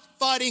 I'm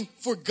fighting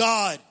for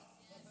God.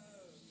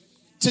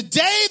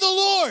 Today the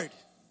Lord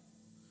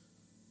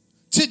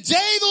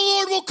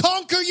will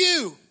conquer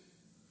you.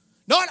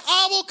 Not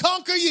I will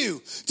conquer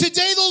you.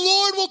 Today the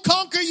Lord will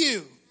conquer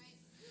you.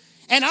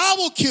 And I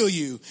will kill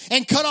you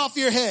and cut off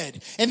your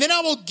head. And then I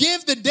will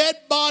give the dead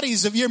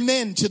bodies of your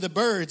men to the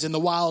birds and the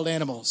wild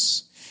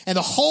animals. And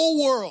the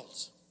whole world,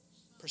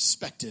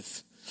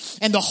 perspective,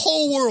 and the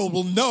whole world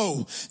will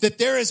know that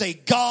there is a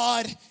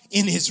God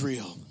in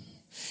Israel.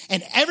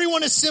 And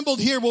everyone assembled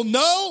here will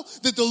know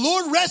that the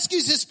Lord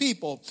rescues his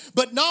people,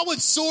 but not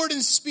with sword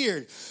and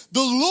spear.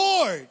 The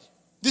Lord,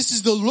 this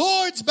is the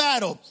Lord's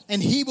battle,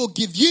 and he will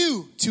give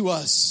you to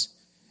us.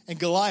 And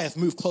Goliath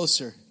moved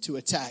closer to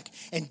attack.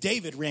 And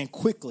David ran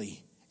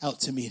quickly out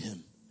to meet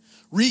him.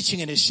 Reaching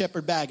in his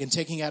shepherd bag and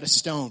taking out a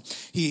stone,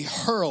 he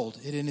hurled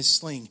it in his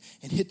sling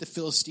and hit the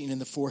Philistine in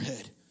the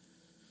forehead.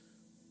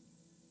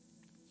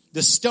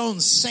 The stone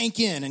sank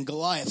in and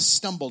Goliath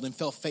stumbled and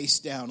fell face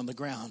down on the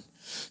ground.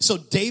 So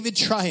David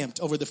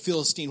triumphed over the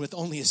Philistine with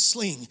only a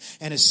sling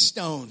and a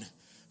stone,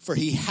 for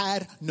he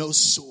had no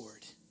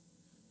sword.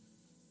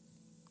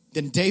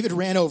 Then David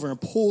ran over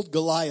and pulled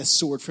Goliath's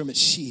sword from its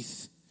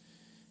sheath.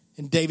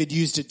 And David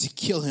used it to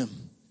kill him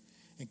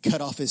and cut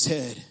off his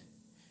head.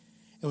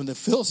 And when the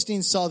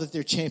Philistines saw that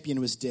their champion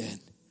was dead,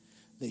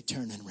 they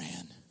turned and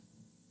ran.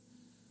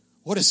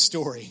 What a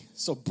story.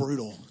 So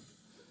brutal.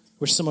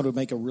 Wish someone would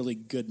make a really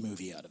good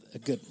movie out of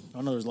it.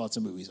 I know there's lots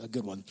of movies. A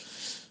good one.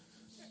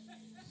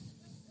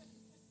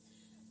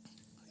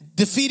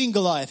 Defeating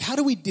Goliath. How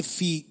do we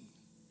defeat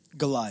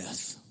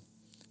Goliath?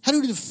 How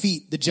do we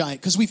defeat the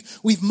giant? Because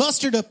we've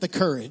mustered up the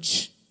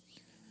courage.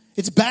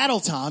 It's battle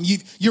time.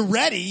 You're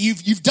ready.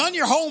 You've done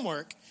your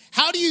homework.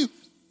 How do you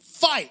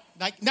fight?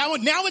 Like now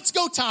it's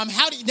go time.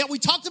 Now we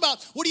talked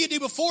about what do you do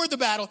before the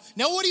battle.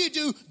 Now what do you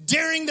do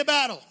during the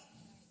battle?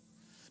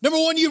 Number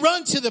one, you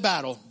run to the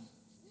battle.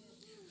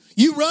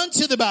 You run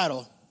to the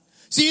battle.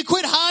 So you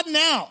quit hiding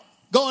out,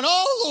 going,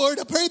 oh Lord,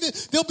 I pray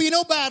that there'll be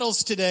no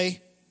battles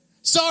today.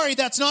 Sorry,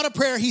 that's not a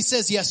prayer he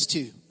says yes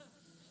to.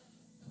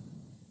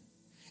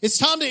 It's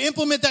time to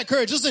implement that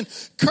courage. Listen,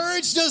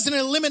 courage doesn't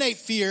eliminate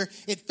fear,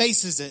 it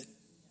faces it.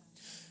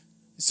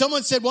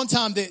 Someone said one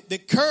time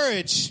that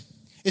courage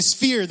is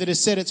fear that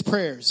has said its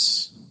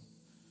prayers.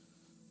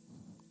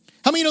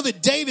 How many know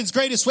that David's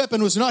greatest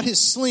weapon was not his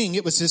sling,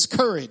 it was his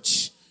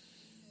courage?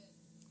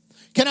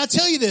 Can I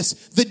tell you this?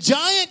 The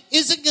giant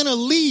isn't going to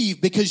leave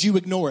because you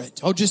ignore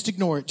it. Oh, just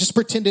ignore it. Just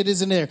pretend it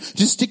isn't there.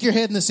 Just stick your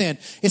head in the sand.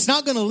 It's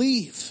not going to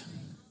leave.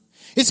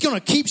 It's going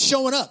to keep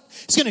showing up.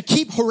 It's going to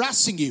keep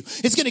harassing you.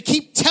 It's going to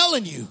keep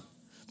telling you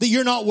that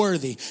you're not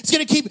worthy. It's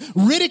going to keep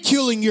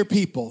ridiculing your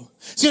people.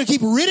 It's going to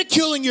keep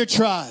ridiculing your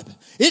tribe.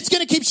 It's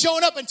going to keep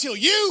showing up until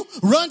you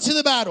run to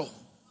the battle.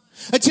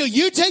 Until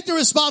you take the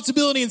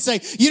responsibility and say,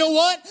 you know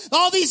what?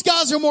 All these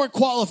guys are more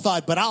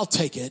qualified, but I'll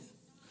take it.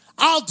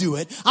 I'll do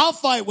it. I'll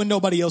fight when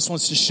nobody else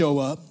wants to show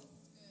up.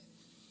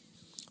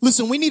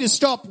 Listen, we need to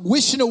stop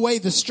wishing away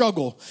the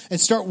struggle and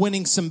start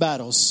winning some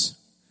battles.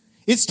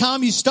 It's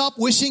time you stop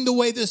wishing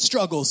away the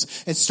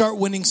struggles and start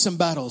winning some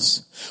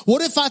battles.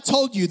 What if I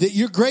told you that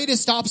your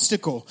greatest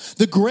obstacle,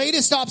 the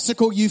greatest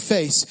obstacle you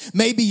face,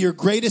 may be your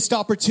greatest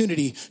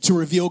opportunity to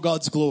reveal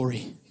God's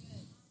glory?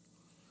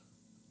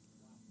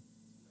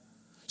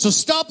 So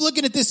stop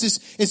looking at this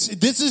as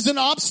this is an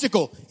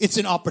obstacle. It's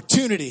an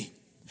opportunity.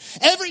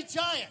 Every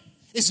giant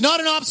is not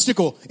an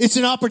obstacle. It's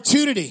an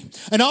opportunity.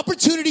 An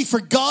opportunity for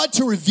God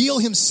to reveal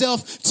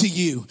himself to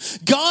you.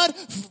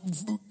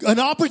 An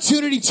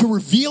opportunity to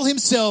reveal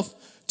himself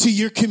to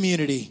your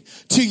community,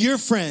 to your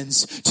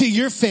friends, to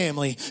your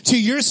family, to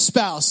your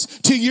spouse,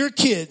 to your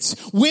kids.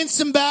 Win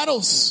some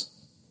battles.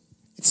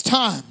 It's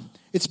time.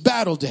 It's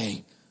battle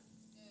day.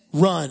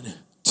 Run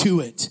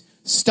to it.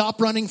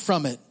 Stop running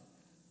from it.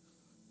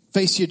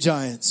 Face your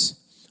giants.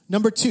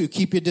 Number 2,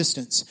 keep your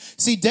distance.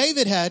 See,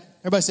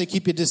 everybody say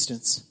keep your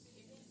distance.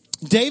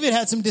 David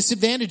had some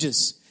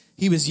disadvantages.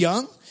 He was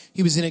young.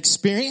 He was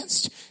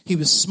inexperienced. He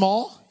was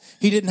small.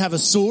 He didn't have a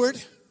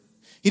sword.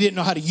 He didn't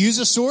know how to use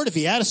a sword. If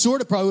he had a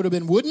sword, it probably would have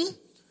been wooden.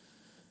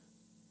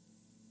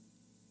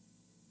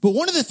 But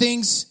one of the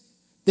things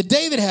that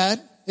David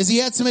had is he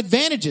had some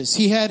advantages.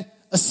 He had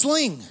a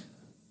sling.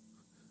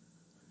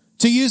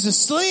 To use a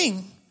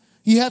sling,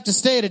 you have to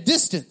stay at a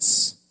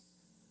distance.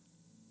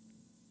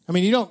 I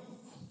mean, you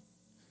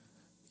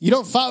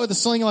don't fight with a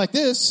sling like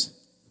this.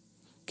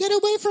 Get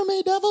away from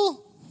me,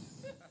 devil.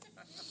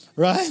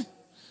 Right?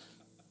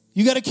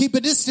 You got to keep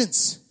a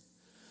distance.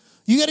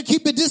 You got to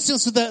keep a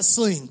distance with that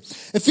sling.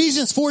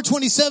 Ephesians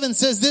 4:27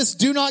 says this,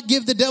 do not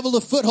give the devil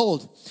a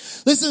foothold.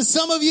 Listen,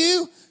 some of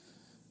you,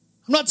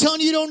 I'm not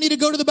telling you don't need to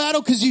go to the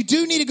battle because you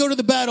do need to go to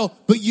the battle,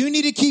 but you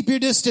need to keep your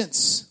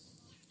distance.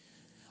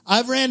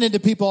 I've ran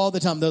into people all the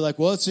time. They're like,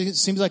 well, it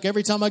seems like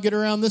every time I get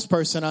around this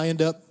person, I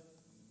end up.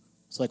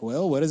 It's like,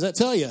 well, what does that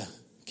tell you?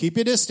 Keep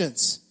your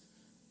distance.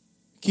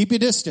 Keep your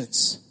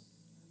distance.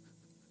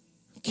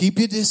 Keep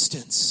your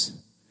distance.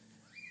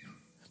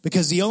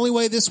 Because the only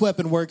way this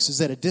weapon works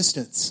is at a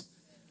distance.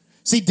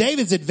 See,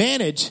 David's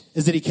advantage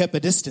is that he kept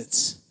a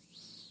distance.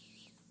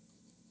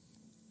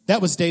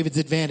 That was David's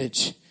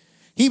advantage.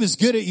 He was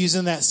good at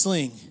using that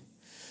sling.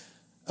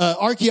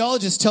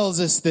 Archaeologists tells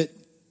us that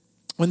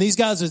when these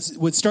guys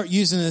would start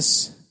using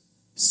this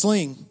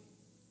sling,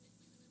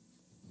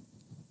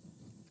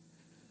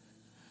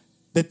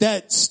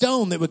 that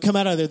stone that would come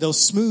out of there, those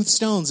smooth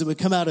stones that would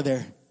come out of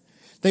there,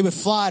 they would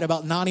fly at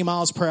about 90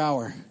 miles per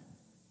hour.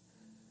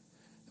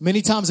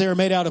 Many times they were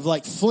made out of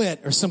like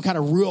flint or some kind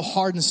of real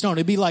hardened stone.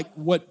 It'd be like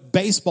what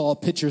baseball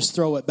pitchers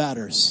throw at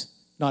batters.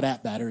 Not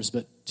at batters,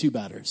 but to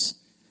batters.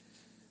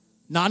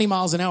 90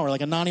 miles an hour,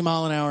 like a 90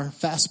 mile an hour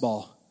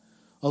fastball.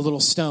 A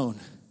little stone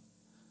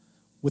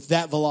with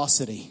that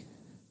velocity.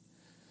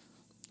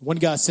 One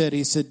guy said,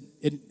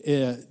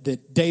 that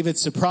David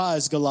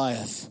surprised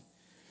Goliath.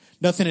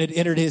 Nothing had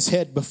entered his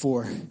head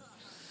before.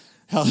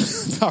 How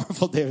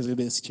powerful David was going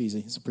to be. It's cheesy.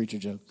 It's a preacher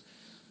joke.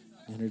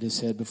 Entered his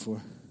head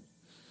before.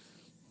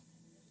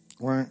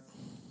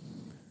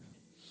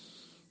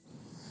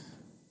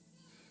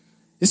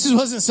 This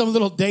wasn't some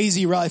little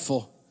Daisy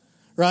rifle,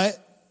 right?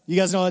 You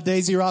guys know what a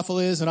Daisy rifle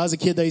is? When I was a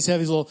kid, they used to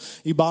have these little,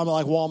 you buy them at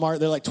like Walmart,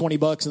 they're like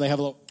 $20, and they have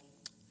a little,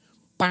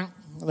 bang.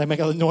 They make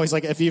a noise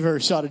like, if you've ever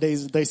shot a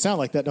Daisy, they sound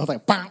like that. Don't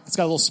think, bang. It's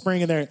got a little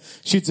spring in there,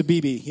 it shoots a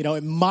BB. You know,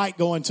 it might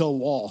go into a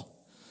wall,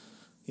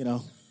 you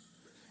know.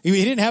 He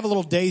didn't have a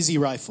little Daisy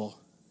rifle.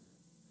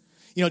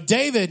 You know,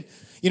 David,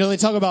 you know, they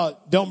talk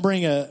about don't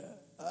bring a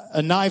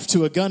knife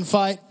to a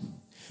gunfight.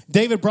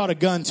 David brought a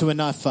gun to a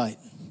knife fight.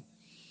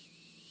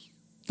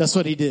 That's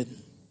what he did.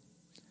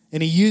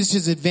 And he used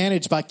his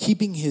advantage by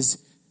keeping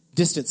his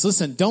distance.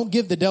 Listen, don't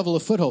give the devil a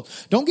foothold.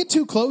 Don't get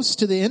too close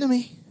to the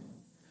enemy.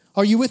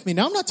 Are you with me?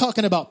 Now, I'm not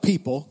talking about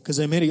people, because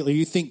immediately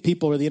you think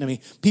people are the enemy.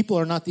 People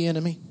are not the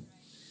enemy.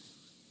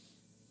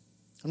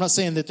 I'm not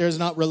saying that there's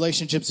not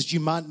relationships that you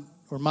might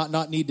or might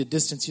not need to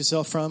distance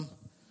yourself from.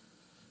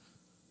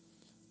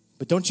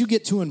 But don't you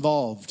get too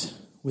involved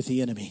with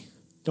the enemy.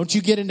 Don't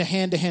you get into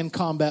hand-to-hand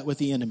combat with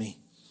the enemy.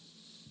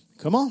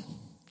 Come on.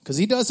 Because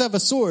he does have a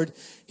sword.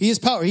 He has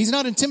power. He's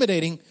not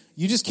intimidating.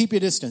 You just keep your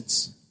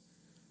distance.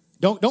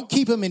 Don't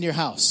keep him in your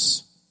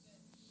house.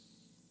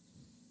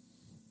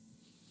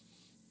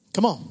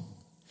 Come on.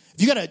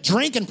 If you got a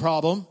drinking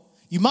problem,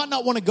 you might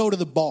not want to go to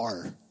the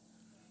bar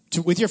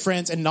with your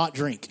friends and not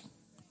drink.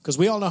 Because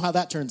we all know how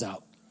that turns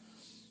out.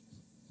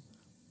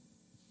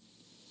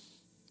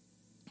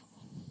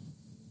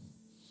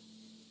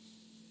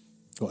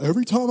 Well,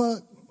 every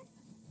time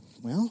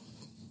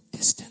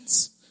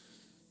distance.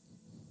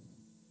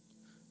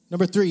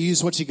 Number 3,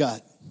 use what you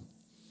got.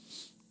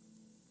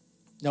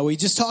 Now, we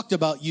just talked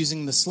about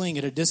using the sling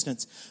at a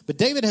distance, but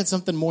David had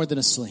something more than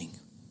a sling.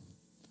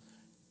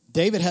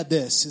 David had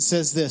this. It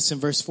says this in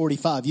verse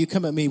 45. You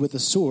come at me with a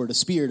sword, a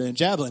spear, and a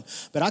javelin,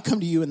 but I come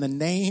to you in the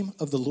name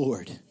of the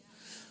Lord,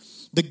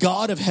 the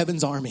God of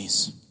heaven's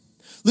armies.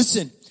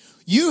 Listen,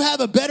 you have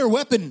a better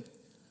weapon.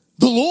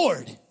 The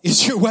Lord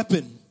is your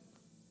weapon.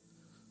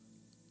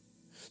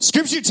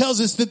 Scripture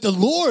tells us that the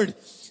Lord,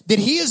 that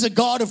he is a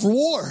God of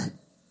war.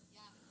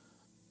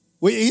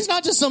 He's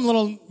not just some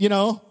little,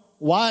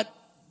 white,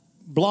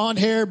 blonde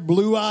hair,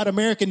 blue-eyed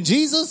American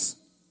Jesus.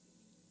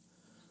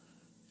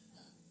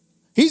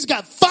 He's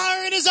got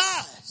fire in his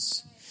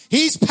eyes.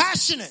 He's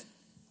passionate.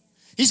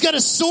 He's got a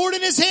sword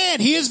in his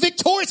hand. He is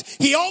victorious.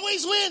 He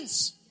always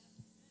wins.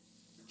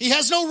 He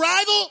has no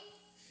rival.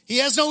 He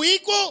has no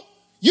equal.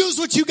 Use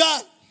what you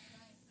got.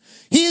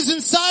 He is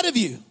inside of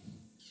you.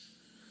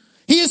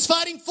 He is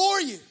fighting for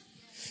you.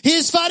 He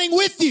is fighting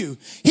with you.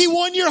 He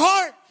won your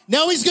heart.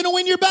 Now he's going to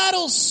win your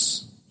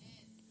battles.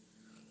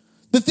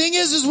 The thing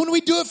is when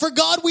we do it for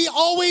God, we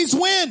always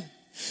win.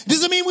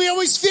 Doesn't mean we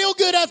always feel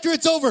good after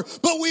it's over,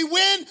 but we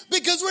win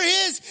because we're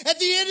his. At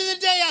the end of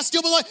the day, I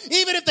still belong.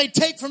 Even if they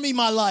take from me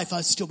my life,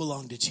 I still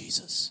belong to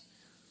Jesus.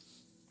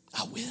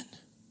 I win.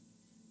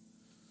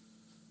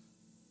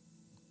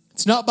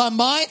 It's not by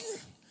might,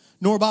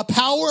 nor by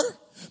power,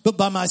 but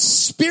by my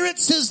spirit,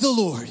 says the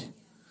Lord.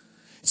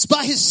 It's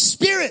by his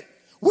spirit.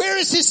 Where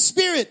is his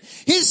spirit?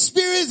 His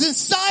spirit is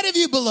inside of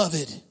you,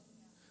 beloved.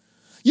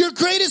 Your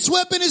greatest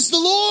weapon is the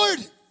Lord.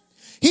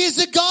 He is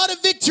the God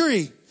of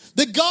victory,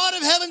 the God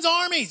of heaven's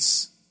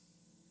armies.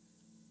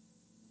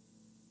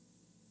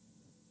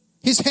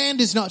 His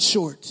hand is not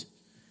short.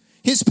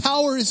 His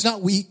power is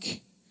not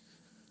weak.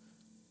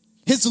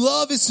 His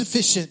love is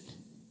sufficient.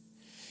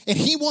 And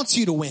he wants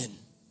you to win.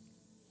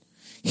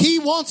 He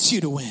wants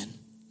you to win.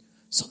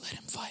 So let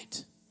him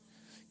fight.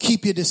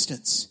 Keep your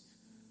distance.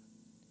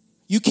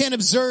 You can't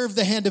observe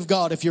the hand of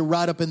God if you're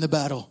right up in the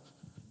battle.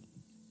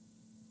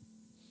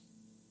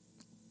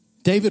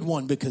 David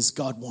won because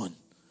God won.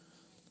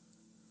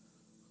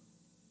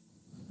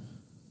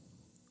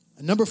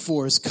 And number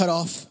 4 is cut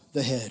off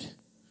the head.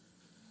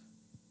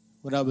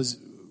 When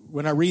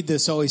I read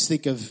this, I always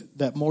think of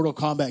that Mortal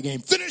Kombat game.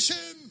 Finish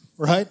him!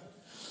 Right?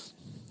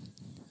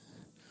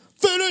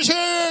 Finish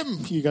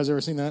him! You guys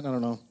ever seen that? I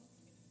don't know.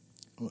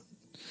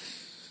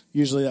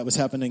 Usually that was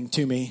happening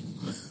to me.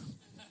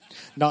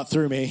 Not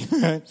through me.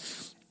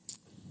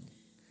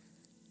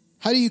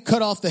 How do you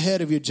cut off the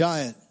head of your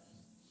giant?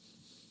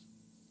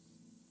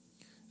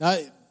 Now,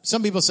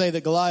 some people say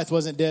that Goliath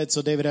wasn't dead,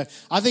 so David had.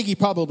 I think he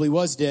probably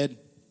was dead,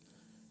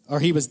 or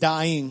he was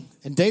dying.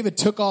 And David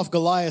took off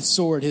Goliath's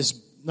sword.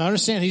 Now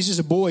understand, he's just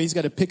a boy. He's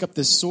got to pick up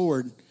this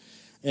sword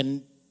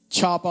and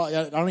chop off.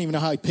 I don't even know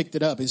how he picked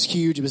it up. It's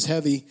huge. It was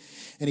heavy.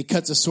 And he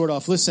cuts the sword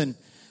off. Listen,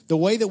 the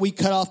way that we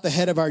cut off the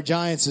head of our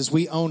giants is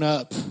we own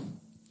up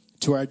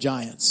to our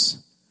giants.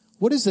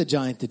 What is the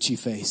giant that you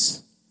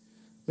face?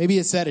 Maybe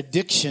it's that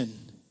addiction.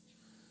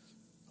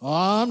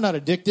 Oh, I'm not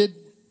addicted.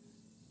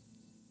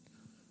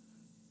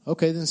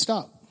 Okay, then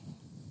stop.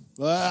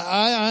 Well,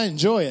 I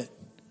enjoy it.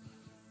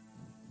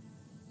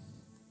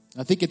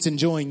 I think it's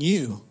enjoying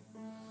you.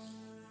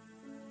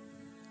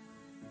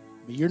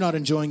 But you're not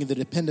enjoying the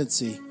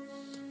dependency.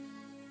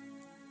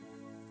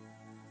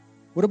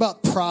 What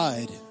about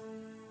pride?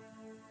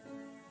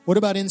 What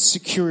about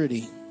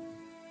insecurity?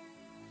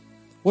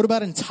 What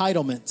about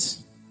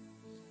entitlement?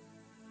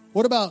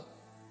 What about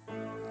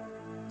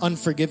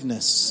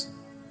unforgiveness?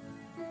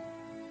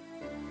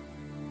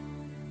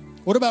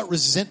 What about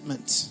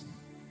resentment?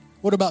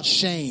 What about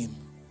shame?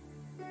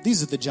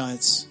 These are the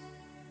giants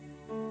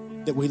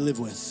that we live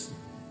with.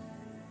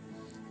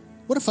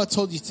 What if I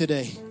told you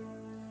today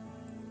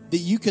that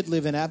you could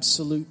live in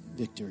absolute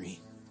victory?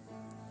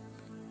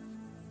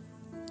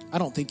 I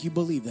don't think you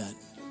believe that.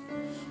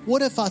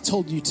 What if I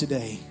told you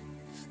today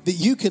that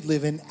you could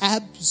live in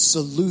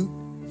absolute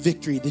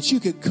victory, that you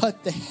could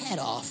cut the head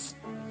off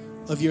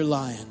of your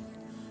lion?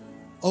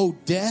 Oh,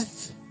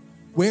 death,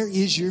 where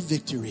is your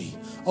victory?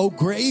 Oh,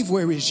 grave,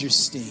 where is your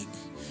sting?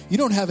 You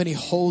don't have any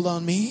hold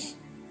on me.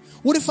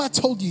 What if I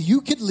told you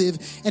you could live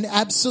in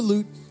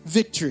absolute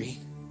victory?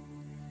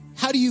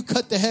 How do you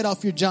cut the head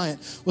off your giant?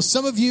 Well,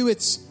 some of you,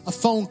 it's a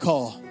phone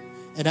call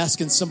and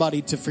asking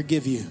somebody to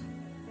forgive you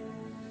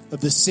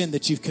of the sin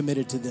that you've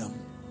committed to them.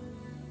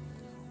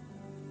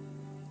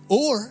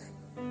 Or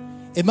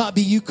it might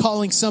be you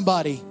calling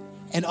somebody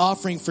and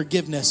offering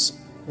forgiveness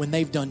when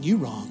they've done you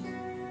wrong.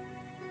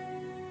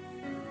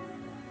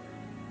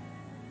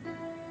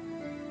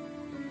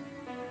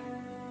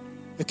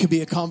 It could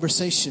be a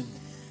conversation.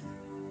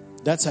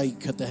 That's how you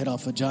cut the head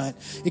off a giant.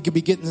 It could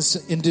be getting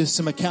into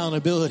some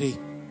accountability.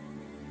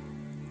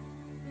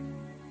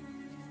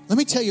 Let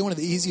me tell you one of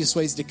the easiest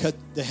ways to cut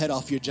the head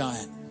off your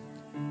giant.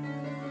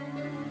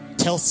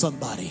 Tell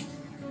somebody.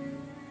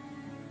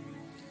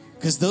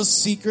 Because those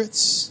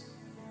secrets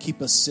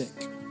keep us sick.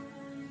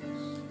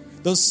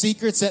 Those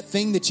secrets, that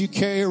thing that you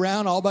carry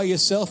around all by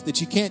yourself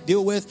that you can't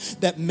deal with,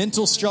 that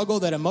mental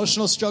struggle, that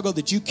emotional struggle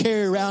that you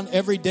carry around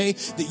every day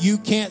that you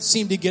can't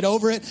seem to get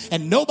over it,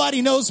 and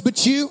nobody knows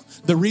but you.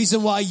 The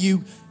reason why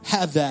you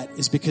have that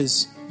is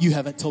because you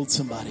haven't told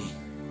somebody.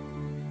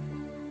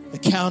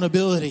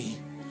 Accountability,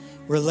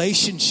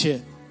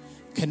 relationship,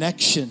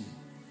 connection.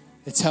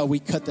 It's how we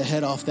cut the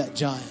head off that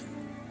giant.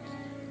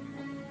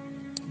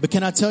 But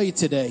can I tell you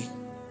today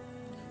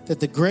that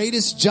the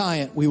greatest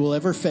giant we will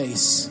ever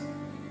face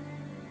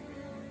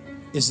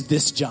is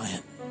this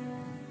giant,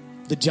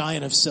 the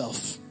giant of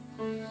self.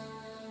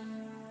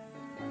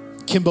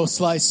 Kimbo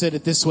Slice said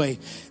it this way: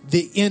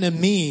 the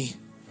enemy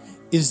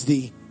is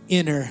the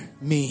inner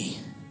me.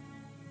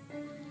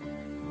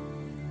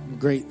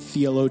 Great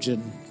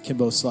theologian,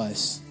 Kimbo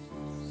Slice.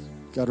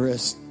 God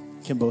rest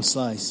Kimbo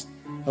Slice.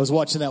 I was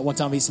watching that one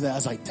time. He said that. I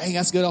was like, dang,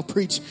 that's good. I'll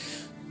preach.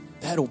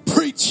 That'll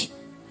preach.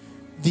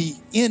 The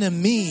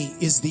enemy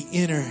is the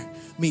inner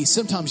me.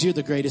 Sometimes you're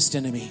the greatest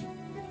enemy.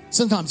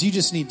 Sometimes you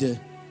just need to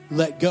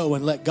let go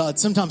and let God.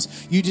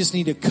 Sometimes you just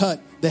need to cut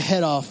the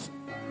head off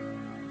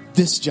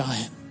this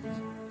giant,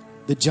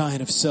 the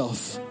giant of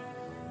self,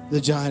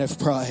 the giant of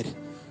pride.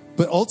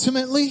 But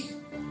ultimately,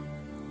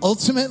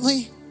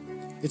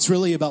 it's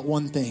really about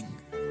one thing.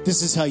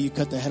 This is how you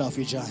cut the head off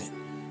your giant.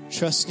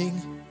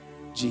 Trusting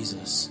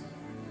Jesus.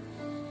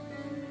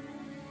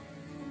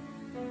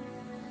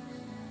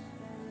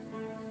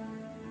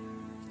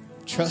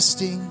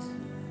 Trusting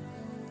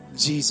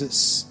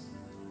Jesus.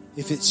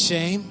 If it's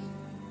shame,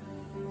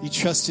 you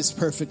trust His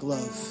perfect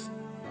love.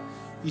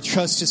 You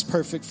trust His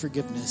perfect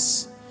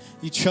forgiveness.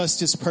 You trust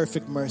His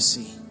perfect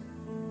mercy.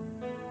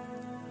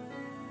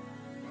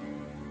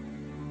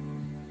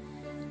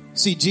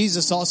 See,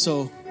 Jesus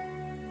also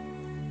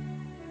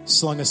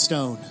slung a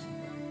stone.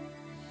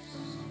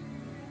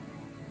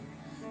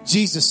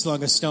 Jesus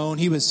slung a stone.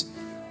 He was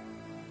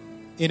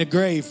in a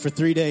grave for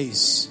 3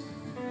 days.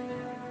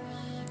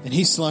 And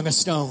He slung a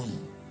stone.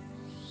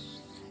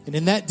 And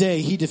in that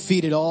day, He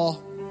defeated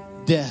all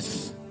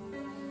death.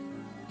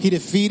 He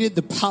defeated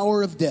the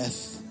power of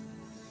death,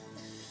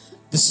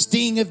 the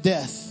sting of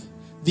death,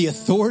 the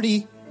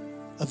authority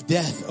of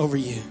death over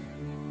you.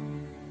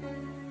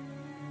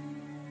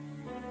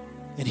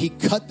 And He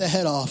cut the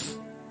head off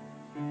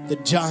the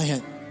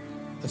giant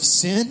of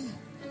sin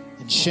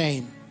and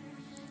shame.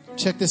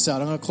 Check this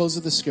out. I'm going to close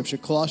with the scripture.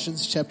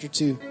 Colossians chapter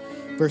 2,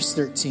 verse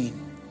 13.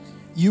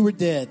 You were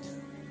dead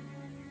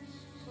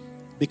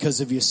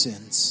because of your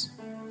sins.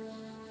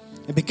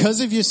 And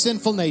because of your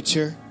sinful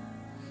nature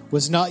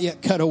was not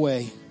yet cut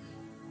away.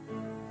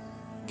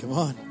 Come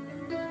on.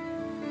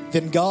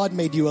 Then God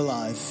made you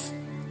alive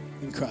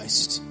in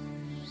Christ.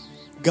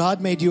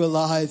 God made you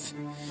alive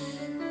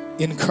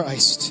in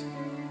Christ.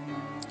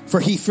 For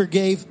He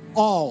forgave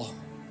all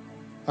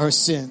our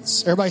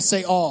sins. Everybody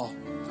say all.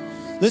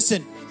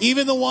 Listen,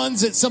 even the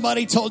ones that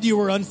somebody told you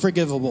were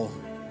unforgivable,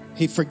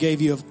 He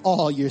forgave you of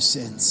all your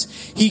sins.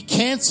 He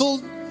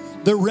canceled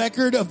the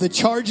record of the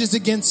charges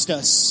against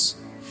us.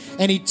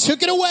 And He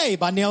took it away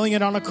by nailing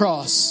it on a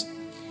cross.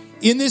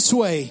 In this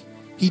way,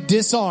 He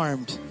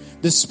disarmed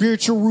the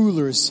spiritual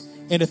rulers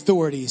and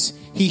authorities.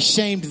 He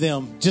shamed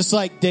them, just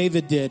like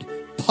David did,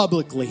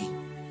 publicly.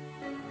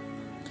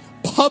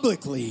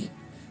 Publicly,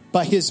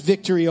 by His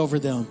victory over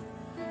them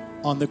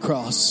on the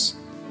cross.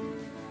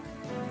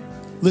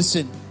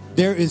 Listen,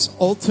 there is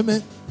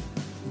ultimate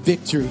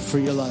victory for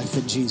your life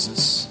in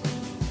Jesus.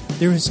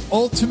 There is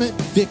ultimate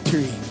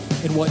victory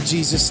in what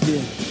Jesus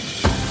did.